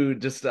get into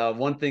just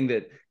one thing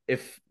that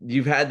if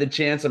you've had the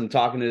chance, I'm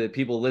talking to the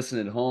people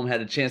listening at home,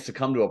 had a chance to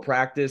come to a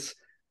practice.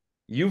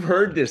 You've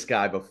heard this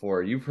guy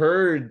before. You've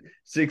heard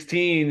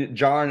 16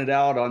 jarring it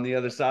out on the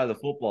other side of the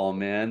football,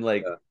 man.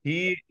 Like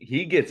Yeah.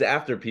 he gets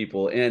after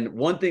people. And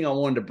one thing I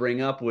wanted to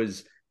bring up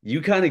was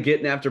you kind of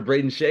getting after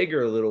Braden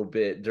Shager a little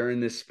bit during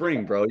this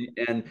spring, bro.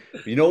 And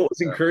what was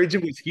Yeah.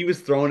 encouraging was he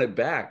was throwing it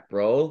back,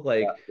 bro.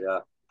 Like Yeah.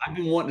 I've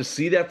been wanting to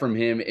see that from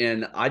him,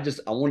 and I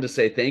wanted to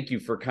say thank you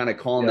for kind of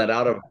calling Yeah. that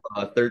out of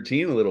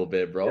 13 a little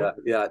bit, Yeah. bro.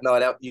 Yeah.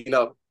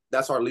 No,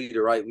 that's our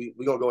leader, right? We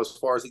gonna go as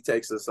far as he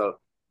takes us. So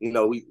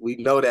we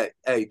know that,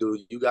 hey,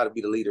 dude, you got to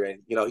be the leader,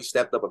 and he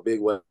stepped up a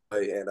big way,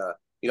 and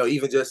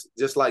even just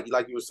like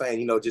you were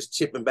saying, just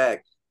chipping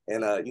back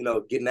and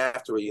getting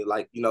after it,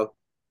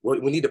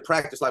 we need to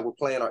practice like we're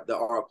playing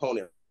our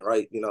opponent,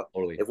 right?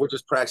 Totally. If we're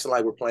just practicing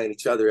like we're playing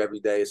each other every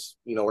day, it's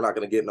we're not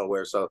gonna get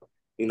nowhere. So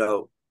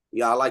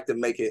yeah, I like to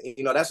make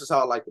it. That's just how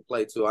I like to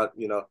play too. I'm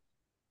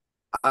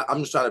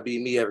just trying to be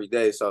me every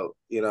day. So,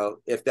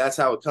 if that's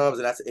how it comes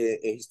and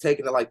he's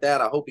taking it like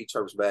that, I hope he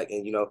chirps back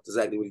and,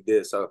 exactly what he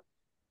did. So,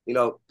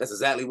 that's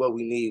exactly what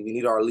we need. We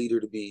need our leader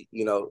to be,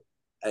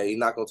 hey, he's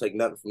not going to take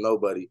nothing from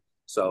nobody.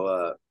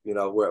 So, we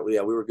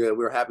were good.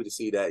 We were happy to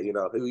see that,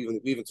 we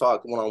even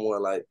talked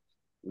one-on-one, like,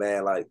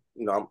 man, like,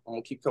 I'm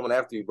going to keep coming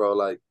after you, bro.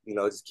 Like,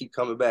 just keep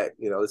coming back,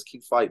 let's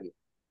keep fighting.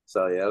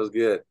 So, yeah, it was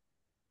good.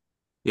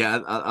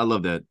 Yeah, I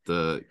love that,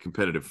 the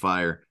competitive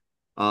fire.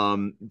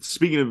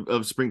 Speaking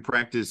of spring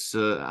practice,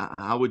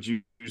 how would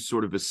you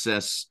sort of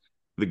assess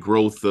the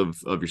growth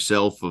of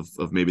yourself,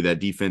 of maybe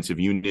that defensive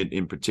unit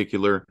in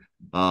particular?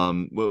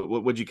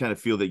 What would you kind of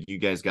feel that you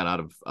guys got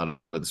out of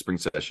the spring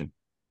session?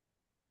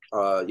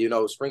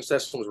 Spring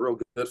session was real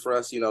good for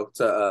us,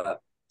 to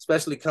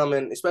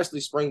especially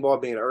spring ball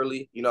being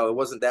early. It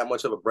wasn't that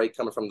much of a break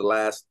coming from the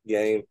last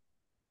game.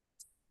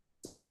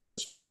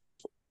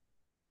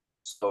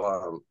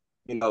 So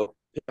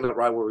picking up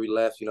right where we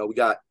left. We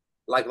got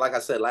like I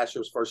said, last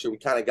year was first year. We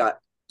kind of got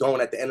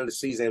going at the end of the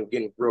season,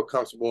 getting real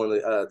comfortable in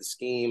the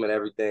scheme and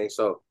everything.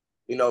 So,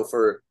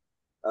 for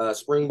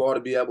spring ball to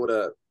be able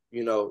to,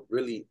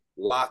 really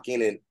lock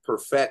in and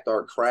perfect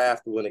our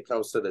craft when it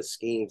comes to the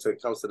scheme, so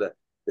it comes to the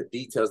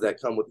details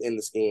that come within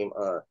the scheme.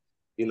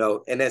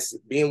 And that's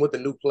being with the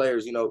new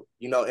players, and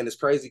it's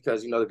crazy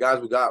because, the guys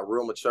we got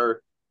real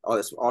mature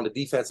on the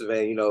defensive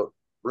end,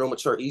 real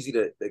mature, easy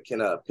to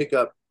can pick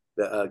up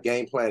the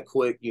game plan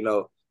quick,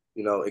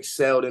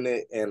 excelled in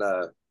it. And,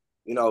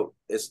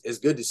 it's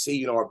good to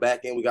see, our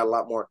back end, we got a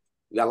lot more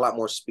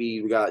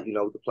speed. We got,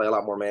 to play a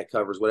lot more man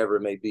covers, whatever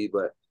it may be.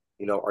 But,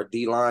 our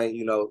D line,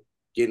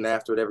 getting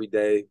after it every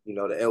day, the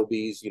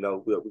LBs,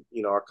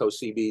 our coach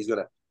CB is going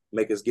to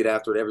make us get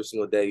after it every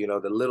single day.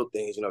 The little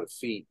things, the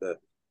feet, the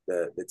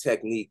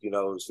technique,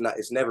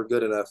 it's never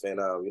good enough. And,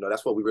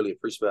 that's what we really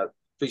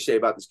appreciate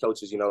about these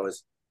coaches,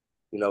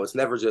 it's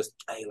never just,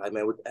 hey, like,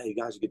 man, hey, you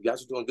guys are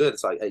doing good.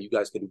 It's like, hey, you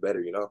guys can do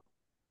better,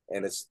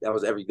 and that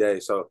was every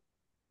day. So,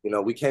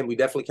 we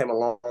definitely came a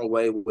long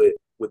way with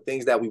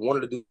things that we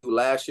wanted to do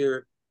last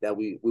year that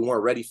we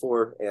weren't ready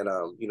for. And,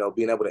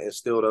 being able to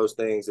instill those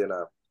things and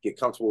get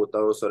comfortable with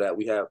those so that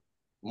we have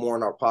more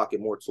in our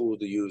pocket, more tools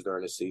to use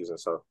during the season.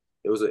 So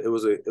it was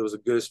a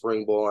good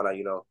spring ball, and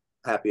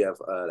happy of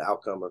the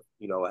outcome of,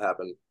 what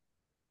happened.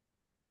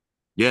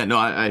 Yeah, no,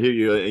 I hear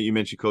you. You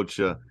mentioned Coach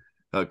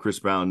Chris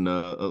Brown,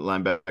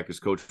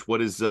 linebackers coach.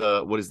 What is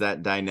that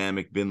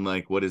dynamic been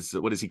like? What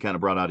has he kind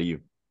of brought out of you?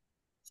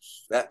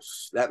 That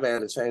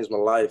man has changed my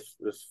life.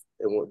 If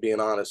being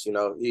honest, he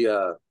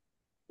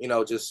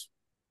just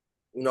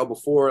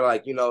before,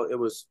 like, it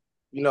was,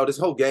 this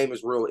whole game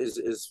is real.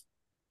 Is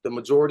the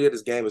majority of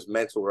this game is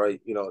mental,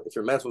 right? If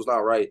your mental's not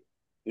right,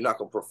 you're not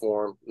gonna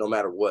perform no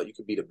matter what. You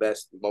could be the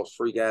best, most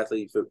freak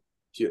athlete.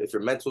 If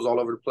your mental's all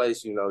over the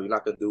place, you're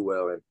not gonna do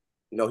well. And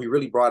he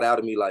really brought out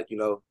of me, like,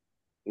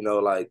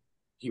 like,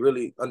 he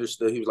really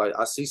understood. He was like,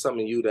 I see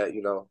something in you that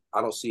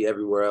I don't see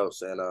everywhere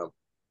else. And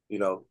he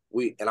really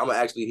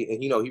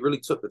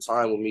took the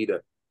time with me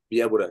to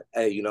be able to,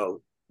 hey,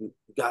 you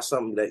got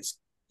something that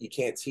you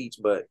can't teach,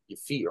 but your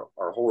feet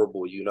are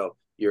horrible. Your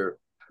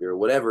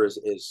whatever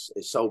is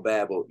so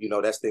bad, but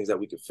that's things that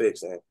we can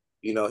fix. And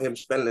him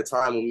spending the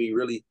time with me,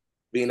 really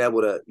being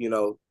able to,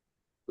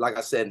 like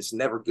I said, it's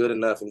never good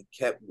enough. And he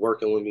kept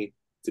working with me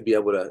to be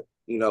able to,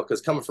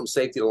 because coming from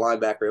safety to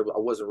linebacker, I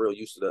wasn't real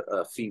used to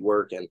the feet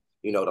work and,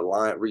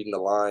 reading the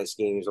line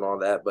schemes and all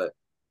that. But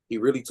he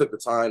really took the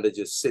time to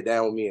just sit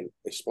down with me and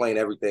explain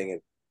everything.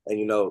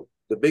 And the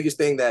biggest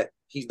thing that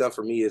he's done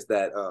for me is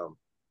that,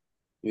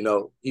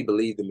 he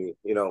believed in me.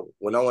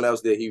 When no one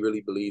else did, he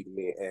really believed in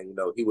me. And,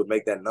 he would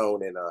make that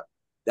known. And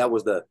that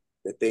was the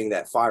thing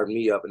that fired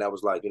me up. And that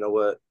was like,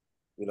 I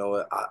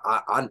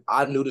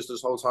knew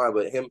this whole time,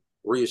 but him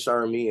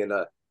reassuring me and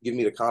giving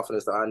me the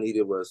confidence that I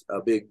needed was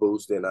a big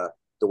boost in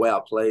the way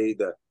I played,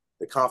 the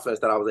confidence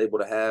that I was able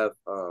to have.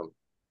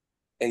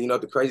 And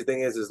the crazy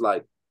thing is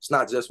like, it's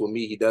not just with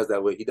me. He does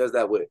that with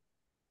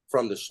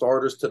from the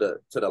starters to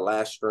the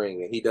last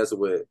string, and he does it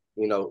with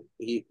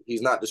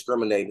he's not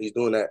discriminating. He's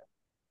doing that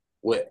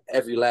with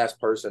every last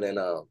person. And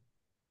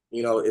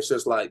it's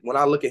just like, when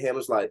I look at him,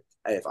 it's like,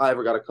 hey, if I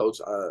ever got a coach,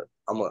 I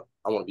want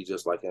to be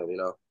just like him.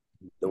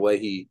 The way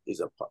he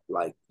is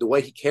the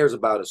way he cares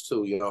about us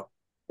too.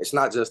 It's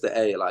not just the,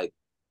 hey, like,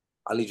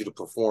 I need you to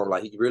perform.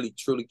 Like, he really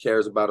truly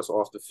cares about us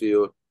off the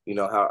field.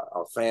 How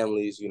our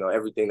families,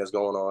 everything that's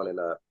going on. And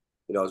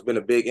it's been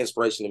a big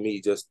inspiration to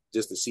me just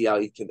to see how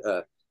he can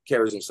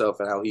carries himself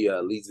and how he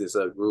leads this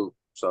group.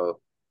 So,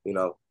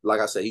 like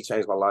I said, he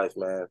changed my life,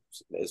 man.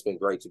 It's been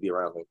great to be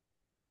around him.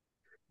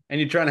 And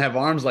you're trying to have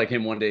arms like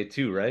him one day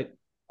too, right?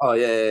 Oh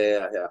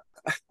yeah.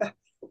 I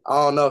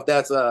don't know if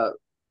that's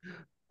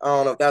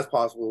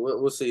possible.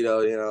 We'll see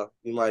though.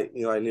 You might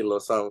need a little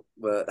something,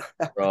 but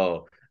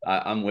bro,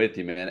 I'm with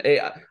you, man. Hey,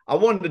 I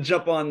wanted to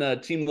jump on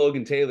Team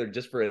Logan Taylor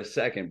just for a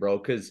second, bro,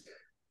 because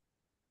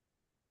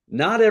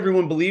not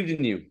everyone believed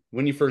in you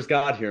when you first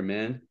got here,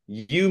 man.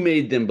 You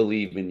made them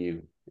believe in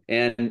you.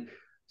 And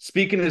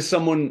speaking as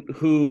someone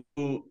who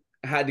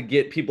had to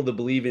get people to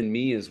believe in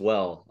me as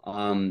well,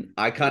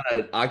 I kind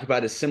of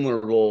occupied a similar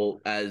role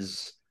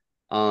as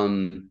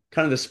kind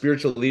of the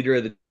spiritual leader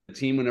of the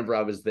team whenever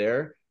I was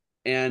there.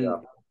 And yeah.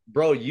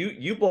 Bro,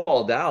 you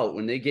balled out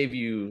when they gave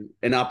you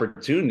an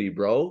opportunity,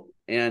 bro.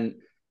 And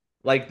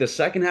like the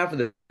second half of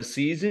the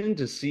season,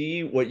 to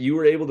see what you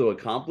were able to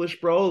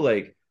accomplish, bro,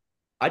 like,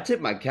 I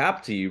tip my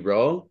cap to you,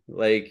 bro.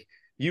 Like,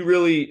 you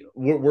really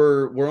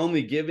were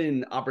only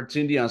given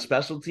opportunity on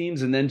special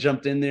teams and then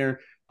jumped in there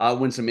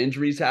when some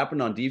injuries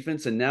happened on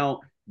defense. And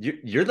now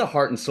you're the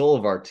heart and soul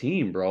of our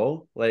team,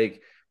 bro.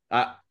 Like,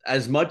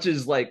 as much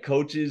as like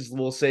coaches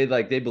will say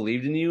like they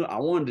believed in you, I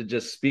wanted to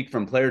just speak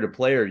from player to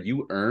player.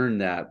 You earned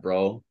that,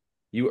 bro.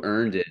 You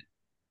earned it.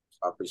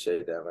 I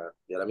appreciate that, man.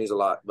 Yeah, that means a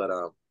lot. But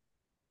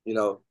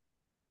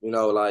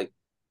like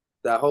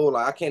that whole,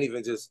 like, I can't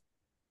even just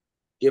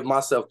give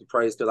myself the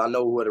praise because I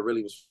know what it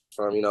really was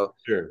from.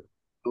 Sure.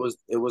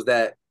 It was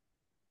that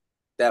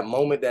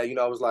moment that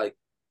I was like,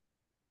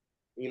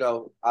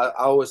 I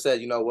always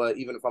said, you know what,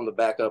 even if I'm the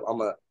backup, I'm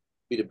gonna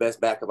be the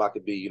best backup I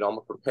could be. I'm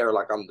gonna prepare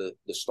like I'm the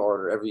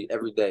starter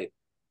every day,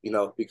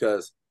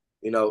 because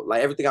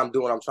like everything I'm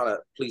doing, I'm trying to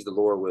please the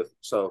Lord with.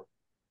 So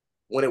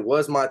when it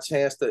was my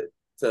chance to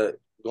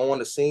go on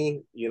the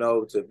scene,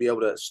 to be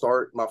able to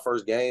start my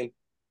first game,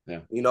 Yeah.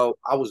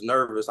 I was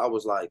nervous. I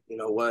was like, you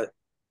know what?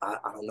 I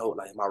don't know.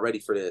 Like, am I ready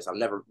for this? I've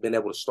never been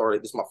able to start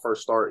it. This is my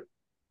first start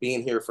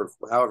being here for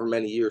however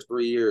many years,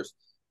 3 years.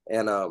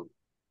 And, I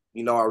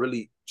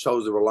really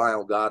chose to rely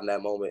on God in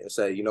that moment and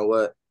say, you know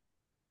what?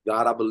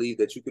 God, I believe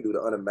that you can do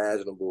the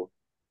unimaginable.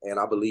 And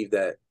I believe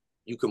that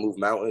you can move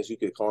mountains, you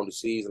can calm the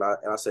seas. And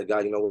I said,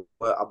 God, you know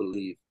what? I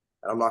believe.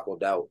 And I'm not going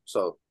to doubt.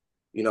 So,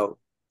 you know,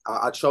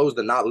 I chose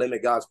to not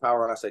limit God's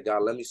power. And I said,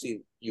 God, let me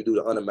see you do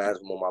the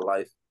unimaginable in my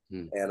life.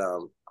 And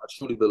I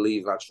truly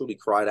believe, and I truly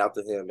cried out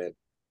to him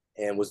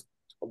and was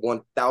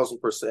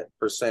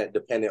 1,000%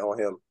 dependent on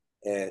him.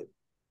 And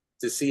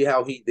to see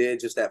how he did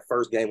just that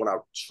first game when I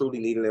truly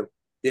needed him,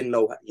 didn't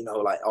know,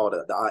 like all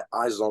the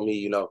eyes on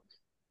me,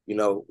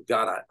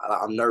 God,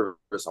 I'm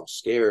nervous, I'm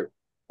scared.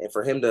 And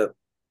for him to,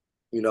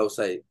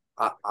 say,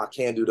 I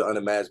can do the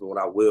unimaginable and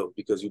I will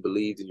because you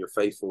believed and you're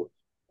faithful.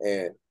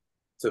 And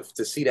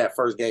to see that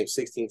first game,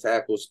 16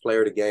 tackles,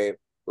 player of the game,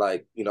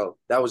 like,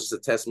 that was just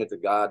a testament to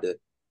God that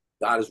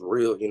God is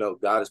real,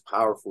 God is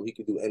powerful. He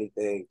can do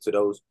anything to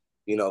those,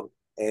 and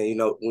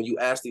when you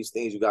ask these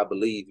things, you gotta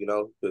believe,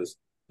 because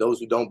those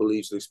who don't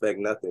believe should expect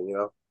nothing,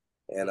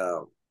 And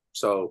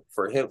so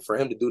for him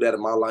to do that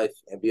in my life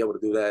and be able to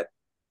do that,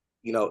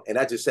 and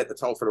that just set the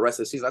tone for the rest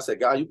of the season. I said,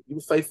 God, you were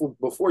faithful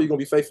before, you're gonna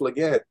be faithful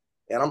again.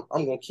 And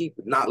I'm gonna keep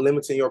not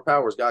limiting your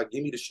powers. God,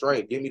 give me the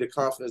strength, give me the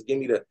confidence, give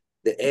me the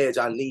edge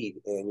I need.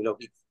 And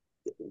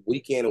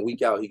week in and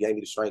week out, he gave me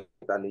the strength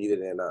I needed.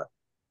 And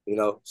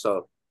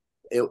so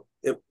it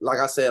like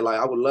I said, like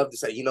I would love to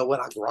say, you know what,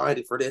 I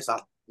grinded for this. I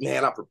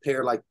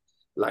prepared like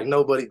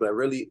nobody, but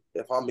really,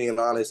 if I'm being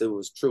honest, it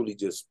was truly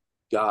just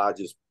God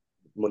just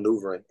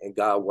maneuvering and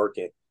God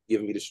working,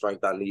 giving me the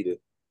strength I needed.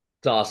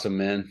 It's awesome,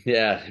 man.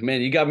 Yeah,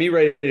 man, you got me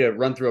ready to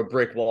run through a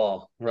brick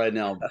wall right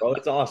now, bro.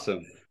 It's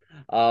awesome.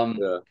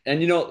 Yeah.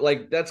 And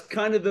like that's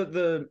kind of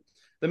the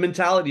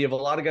mentality of a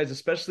lot of guys,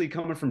 especially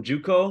coming from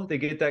JUCO. They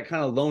get that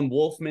kind of lone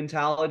wolf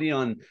mentality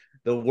on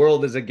the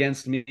world is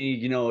against me.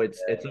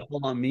 It's all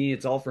on me.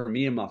 It's all for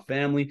me and my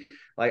family.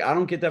 Like I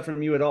don't get that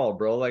from you at all,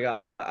 bro. Like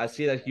I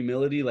see that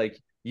humility.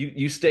 Like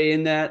you stay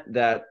in that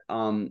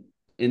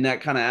in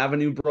that kind of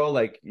avenue, bro.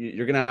 Like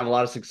you're gonna have a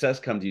lot of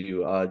success come to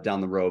you down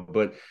the road.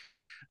 But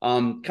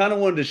kind of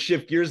wanted to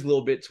shift gears a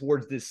little bit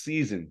towards this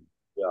season.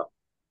 Yeah.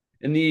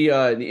 In the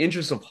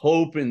interest of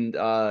hope and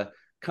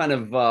kind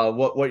of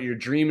what you're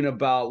dreaming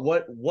about,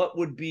 what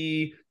would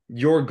be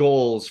your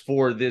goals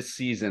for this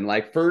season?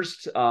 Like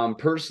first,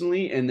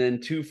 personally, and then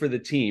two for the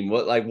team.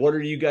 What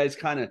are you guys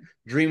kind of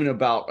dreaming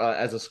about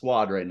as a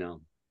squad right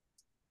now?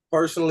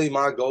 Personally,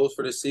 my goals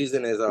for this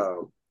season is, I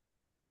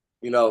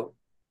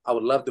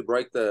would love to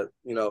break the,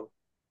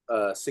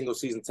 single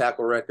season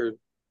tackle record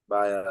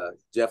by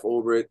Jeff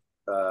Ulbrich.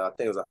 I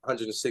think it was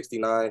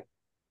 169.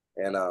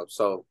 And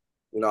so,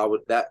 I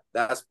would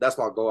that's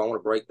my goal. I want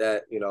to break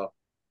that.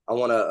 I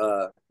want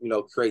to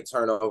create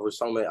turnovers.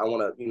 I want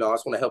to I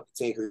just want to help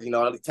the team because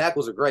the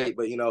tackles are great,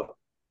 but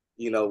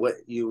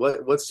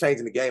what's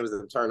changing the game is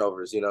the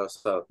turnovers.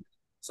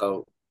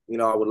 So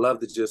I would love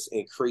to just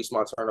increase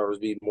my turnovers,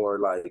 be more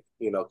like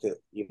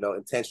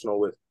intentional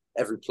with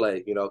every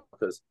play.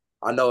 Because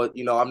I know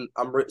I'm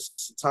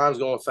time's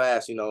going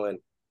fast. And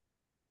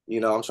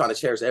I'm trying to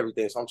cherish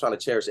everything. So I'm trying to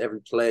cherish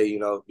every play,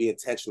 be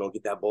intentional,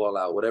 get that ball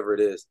out, whatever it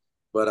is.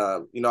 But, I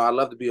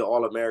love to be an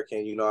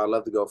All-American. I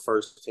love to go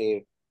first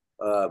team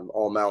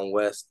All Mountain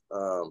West.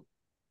 So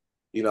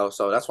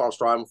that's what I'm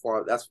striving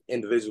for. That's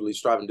individually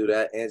striving to do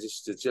that. And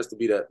just to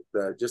be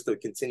just to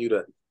continue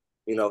to,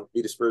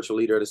 be the spiritual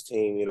leader of this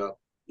team,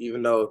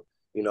 even though,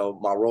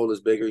 my role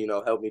is bigger,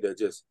 help me to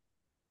just,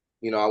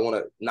 I want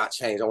to not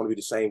change. I want to be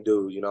the same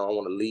dude. I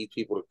want to lead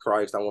people to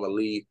Christ. I want to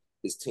lead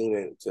this team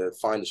and to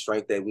find the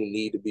strength that we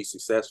need to be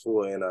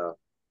successful. And,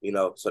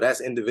 so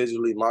that's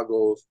individually my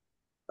goals.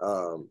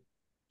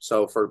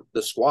 So for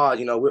the squad,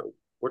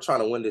 we're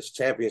trying to win this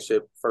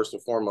championship first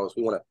and foremost.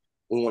 We want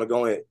to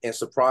go in and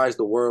surprise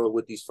the world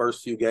with these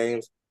first few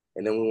games.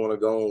 And then we want to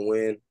go and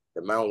win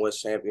the Mountain West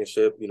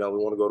Championship. We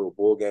want to go to a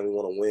bowl game. We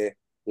want to win.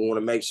 We want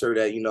to make sure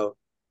that,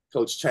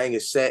 Coach Chang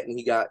is set and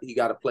he got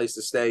a place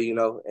to stay, and,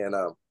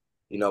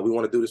 we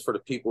want to do this for the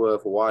people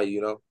of Hawaii,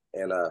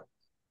 and,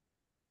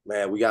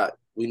 man, we got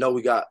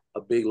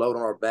a big load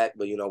on our back,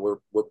 but we're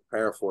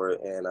preparing for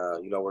it, and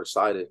we're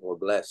excited, and we're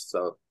blessed.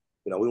 So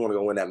we want to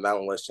go win that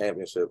Mountain West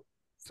Championship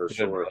for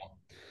sure.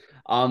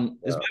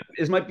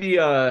 This might be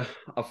a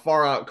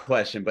far out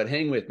question, but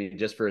hang with me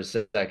just for a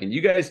second. You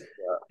guys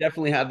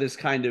definitely have this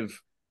kind of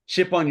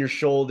chip on your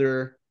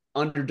shoulder,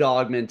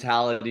 underdog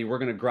mentality. We're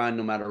gonna grind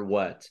no matter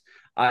what.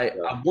 I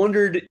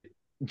wondered,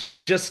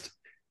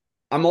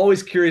 I'm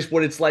always curious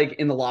what it's like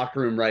in the locker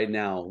room right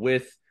now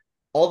with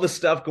all the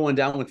stuff going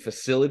down with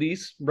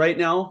facilities right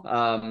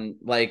now.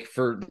 Like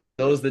for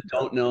those that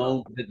don't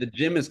know, the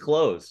gym is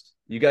closed.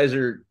 You guys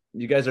are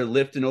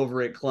lifting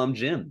over at Clum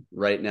Gym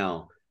right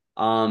now.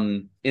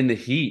 In the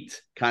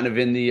heat, kind of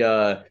in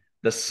the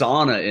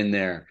sauna in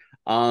there.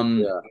 Um,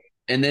 Yeah.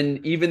 and then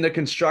even the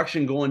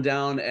construction going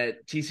down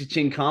at TC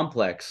Ching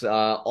Complex,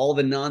 all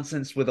the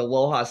nonsense with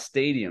Aloha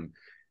Stadium.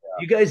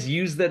 You guys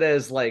use that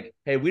as like,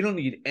 hey, we don't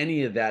need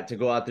any of that to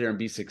go out there and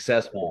be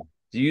successful.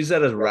 Do you use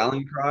that as a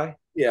rallying cry?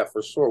 Yeah,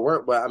 for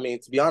sure. But I mean,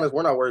 to be honest,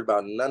 we're not worried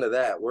about none of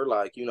that. We're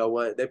like, you know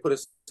what? They put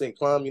us in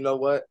Plum, you know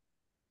what?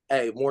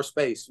 Hey, more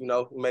space, we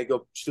may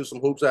go shoot some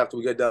hoops after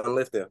we get done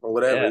lifting or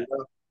whatever. Yeah.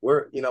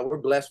 We're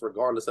blessed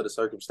regardless of the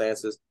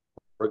circumstances.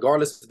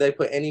 Regardless if they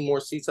put any more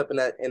seats up in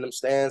them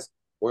stands,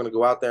 we're gonna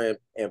go out there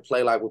and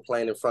play like we're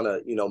playing in front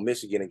of,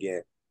 Michigan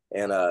again.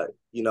 And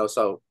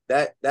so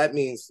that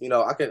means,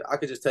 I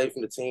could just tell you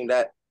from the team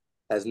that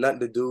has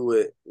nothing to do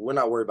with, we're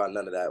not worried about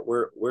none of that.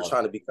 We're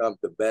trying to become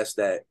the best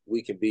that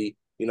we can be.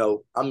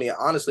 I mean,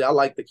 honestly, I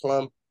like the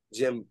Clum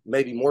gym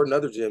maybe more than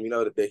other gym.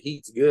 The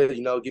heat's good,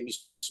 get me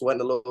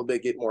sweating a little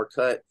bit, get more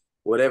cut,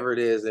 whatever it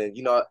is. And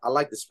I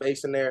like the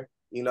space in there.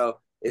 We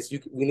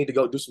need to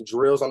go do some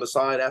drills on the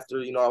side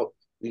after,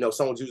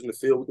 someone's using the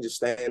field, we can just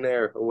stand in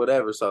there or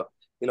whatever. So,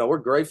 we're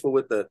grateful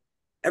with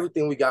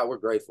everything we got. We're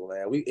grateful,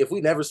 man. If we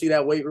never see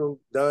that weight room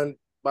done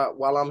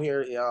while I'm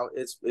here,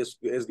 it's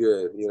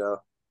good,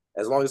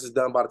 as long as it's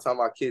done by the time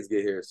our kids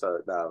get here. So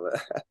nah,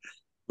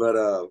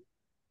 but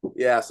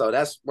yeah, so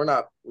we're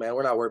not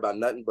worried about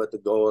nothing but the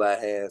goal at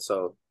hand.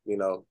 So,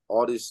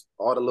 all the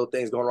little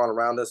things going on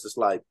around us, it's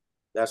like,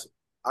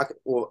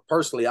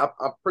 personally, I'm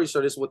pretty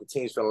sure this is what the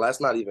team's feeling. That's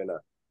not even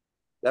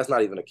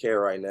a care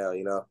right now,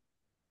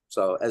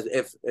 So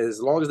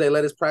as long as they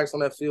let us practice on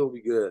that field,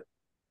 we good.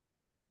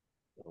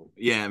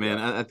 Yeah, man,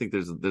 I think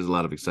there's a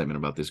lot of excitement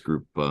about this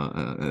group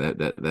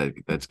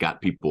that's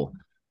got people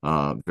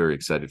very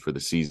excited for the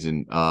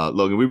season.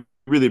 Logan, we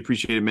really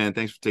appreciate it, man.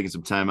 Thanks for taking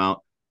some time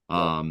out.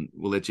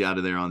 We'll let you out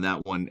of there on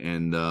that one,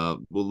 and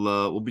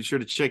we'll be sure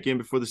to check in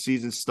before the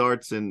season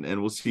starts, and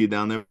we'll see you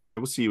down there.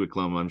 We'll see you at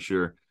Clum, I'm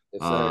sure.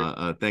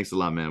 Yes, thanks a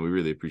lot, man. We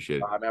really appreciate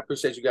it. All right, man. I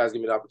appreciate you guys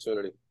giving me the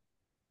opportunity.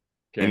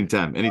 Okay.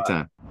 Anytime.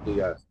 Right. See you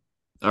guys.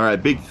 All right,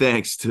 big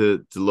thanks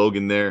to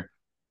Logan there.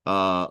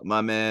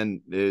 My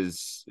man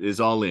is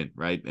all in,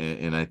 right?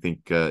 And I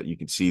think you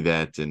can see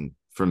that, and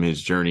from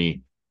his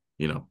journey,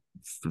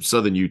 from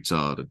Southern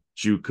Utah to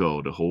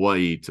JUCO to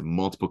Hawaii to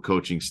multiple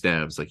coaching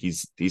staffs, like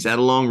he's had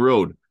a long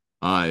road.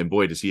 And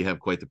boy, does he have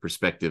quite the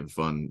perspective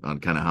on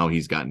kind of how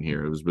he's gotten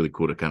here. It was really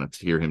cool to kind of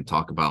hear him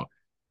talk about,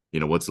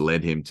 what's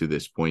led him to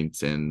this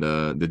point. And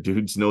the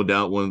dude's no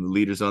doubt one of the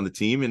leaders on the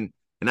team. And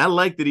I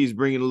like that he's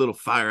bringing a little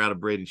fire out of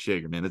Braden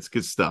Shager, man. That's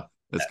good stuff.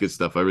 That's good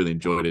stuff. I really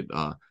enjoyed it.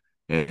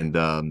 And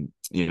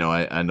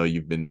I know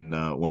you've been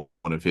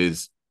one of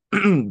his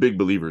big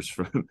believers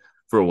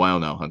for a while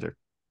now, Hunter.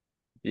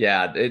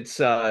 Yeah, it's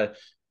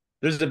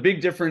there's a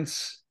big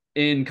difference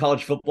in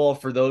college football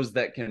for those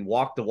that can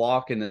walk the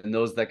walk and then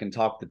those that can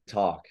talk the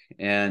talk.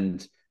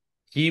 And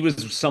he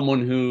was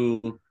someone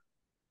who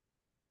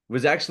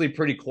was actually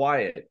pretty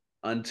quiet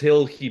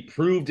until he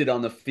proved it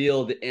on the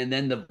field, and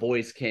then the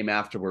voice came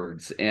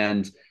afterwards.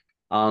 And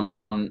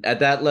at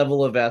that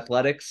level of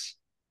athletics,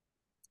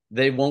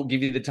 they won't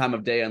give you the time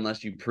of day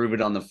unless you prove it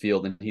on the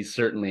field, and he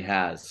certainly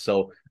has.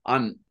 So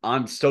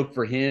I'm stoked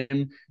for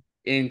him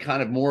in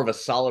kind of more of a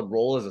solid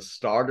role as a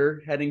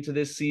starter heading to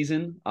this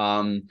season.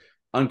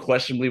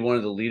 Unquestionably one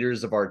of the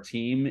leaders of our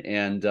team,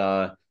 and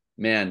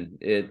man,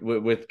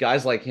 with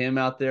guys like him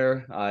out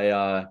there,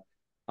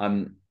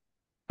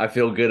 I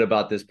feel good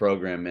about this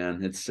program,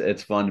 man.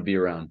 It's fun to be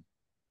around.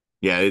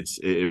 Yeah,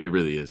 it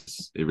really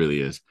is. It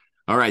really is.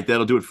 All right,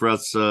 that'll do it for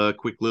us.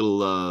 Quick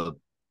little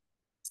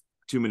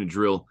 2-minute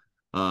drill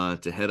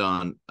to head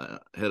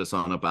us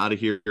on up out of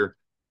here. Did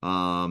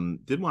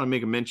want to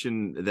make a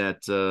mention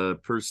that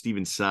per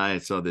Steven Tsai, I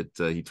saw that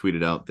he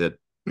tweeted out that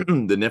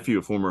the nephew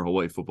of former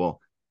Hawaii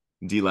football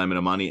D lineman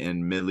Amani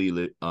and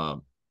Melilia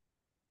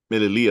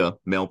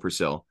Mel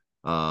Purcell,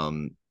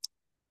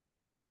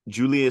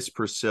 Julius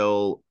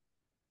Purcell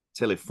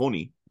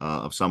Telefoni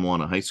of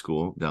Samoana High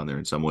School down there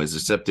in Samoa has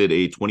accepted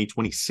a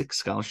 2026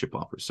 scholarship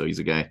offer. So he's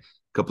a guy a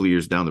couple of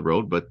years down the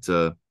road, but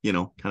kind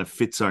of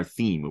fits our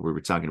theme what we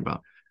were talking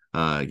about.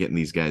 Getting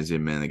these guys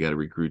in, man. They got to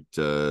recruit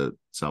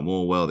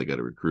Samoa well. They got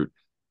to recruit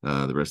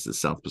the rest of the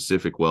South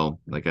Pacific well.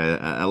 Like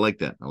I like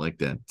that. I like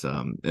that.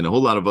 And a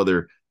whole lot of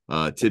other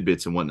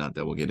tidbits and whatnot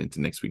that we'll get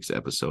into next week's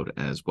episode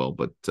as well.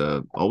 But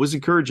always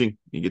encouraging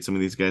you get some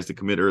of these guys to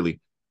commit early,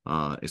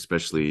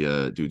 especially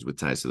dudes with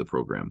ties to the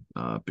program.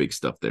 Big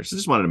stuff there. So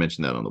just wanted to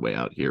mention that on the way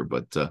out here.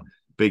 But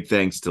big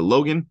thanks to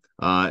Logan.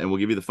 And we'll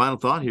give you the final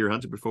thought here,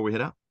 Hunter, before we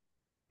head out.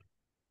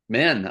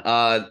 Man,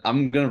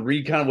 I'm going to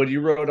read kind of what you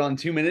wrote on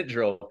 2-minute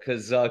drill,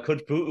 because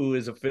Coach Pu'u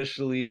is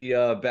officially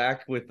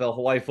back with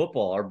Hawaii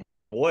football, our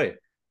boy,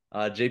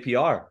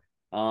 JPR.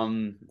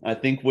 I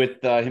think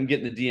with him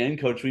getting the DN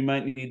coach, we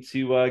might need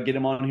to get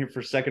him on here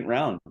for second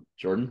round.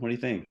 Jordan, what do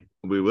you think?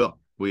 We will.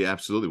 We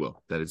absolutely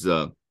will. That is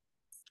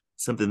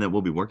something that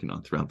we'll be working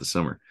on throughout the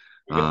summer.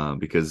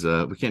 Because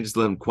we can't just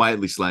let them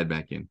quietly slide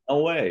back in.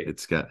 No way.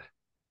 It's got,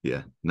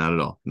 yeah, not at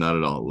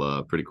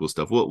all. Pretty cool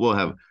stuff.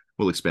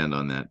 We'll expand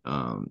on that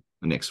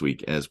next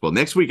week as well.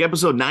 Next week,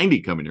 episode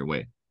 90 coming your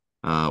way.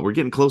 We're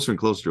getting closer and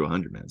closer to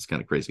 100, man. It's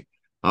kind of crazy.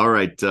 All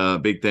right.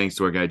 Big thanks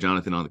to our guy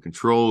Jonathan on the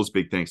controls.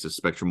 Big thanks to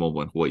Spectrum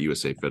Mobile and Hawaii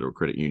USA Federal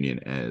Credit Union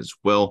as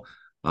well.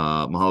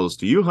 Mahalos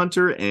to you,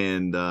 Hunter,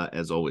 and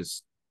as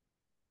always,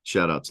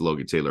 shout out to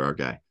Logan Taylor, our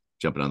guy,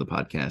 jumping on the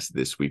podcast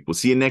this week. We'll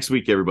see you next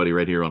week, everybody,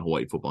 right here on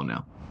Hawaii Football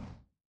Now.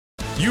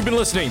 You've been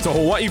listening to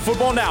Hawaii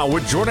Football Now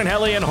with Jordan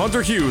Helly and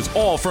Hunter Hughes,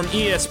 all from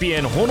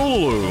ESPN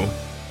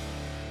Honolulu.